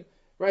Berlin,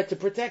 right, to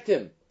protect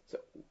him. So,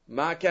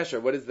 Ma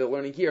Kesher, what does the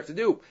learning here have to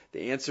do?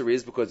 The answer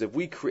is because if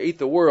we create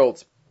the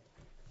world,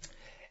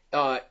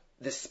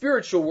 the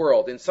spiritual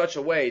world, in such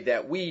a way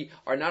that we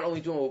are not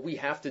only doing what we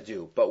have to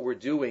do, but we're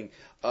doing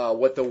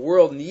what the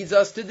world needs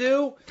us to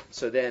do,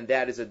 so then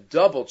that is a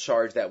double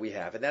charge that we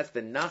have. And that's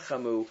the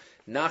Nachamu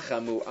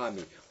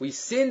Ami. We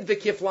sinned the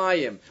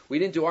Kiflayim. We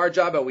didn't do our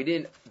job and we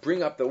didn't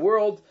bring up the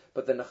world,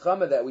 but the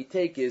Nachama that we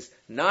take is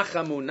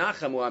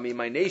Nachamu Ami.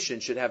 My nation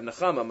should have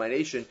Nachama. My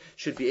nation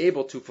should be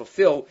able to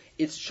fulfill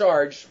its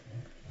charge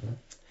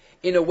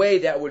in a way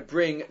that would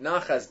bring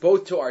nachas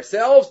both to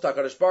ourselves,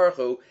 Takadosh Baruch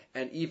Hu,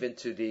 and even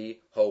to the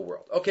whole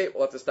world. Okay,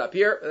 we'll have to stop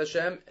here,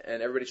 Hashem,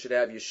 and everybody should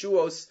have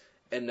Yeshuos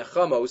and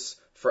Nachamos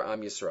for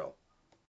Am Yisrael.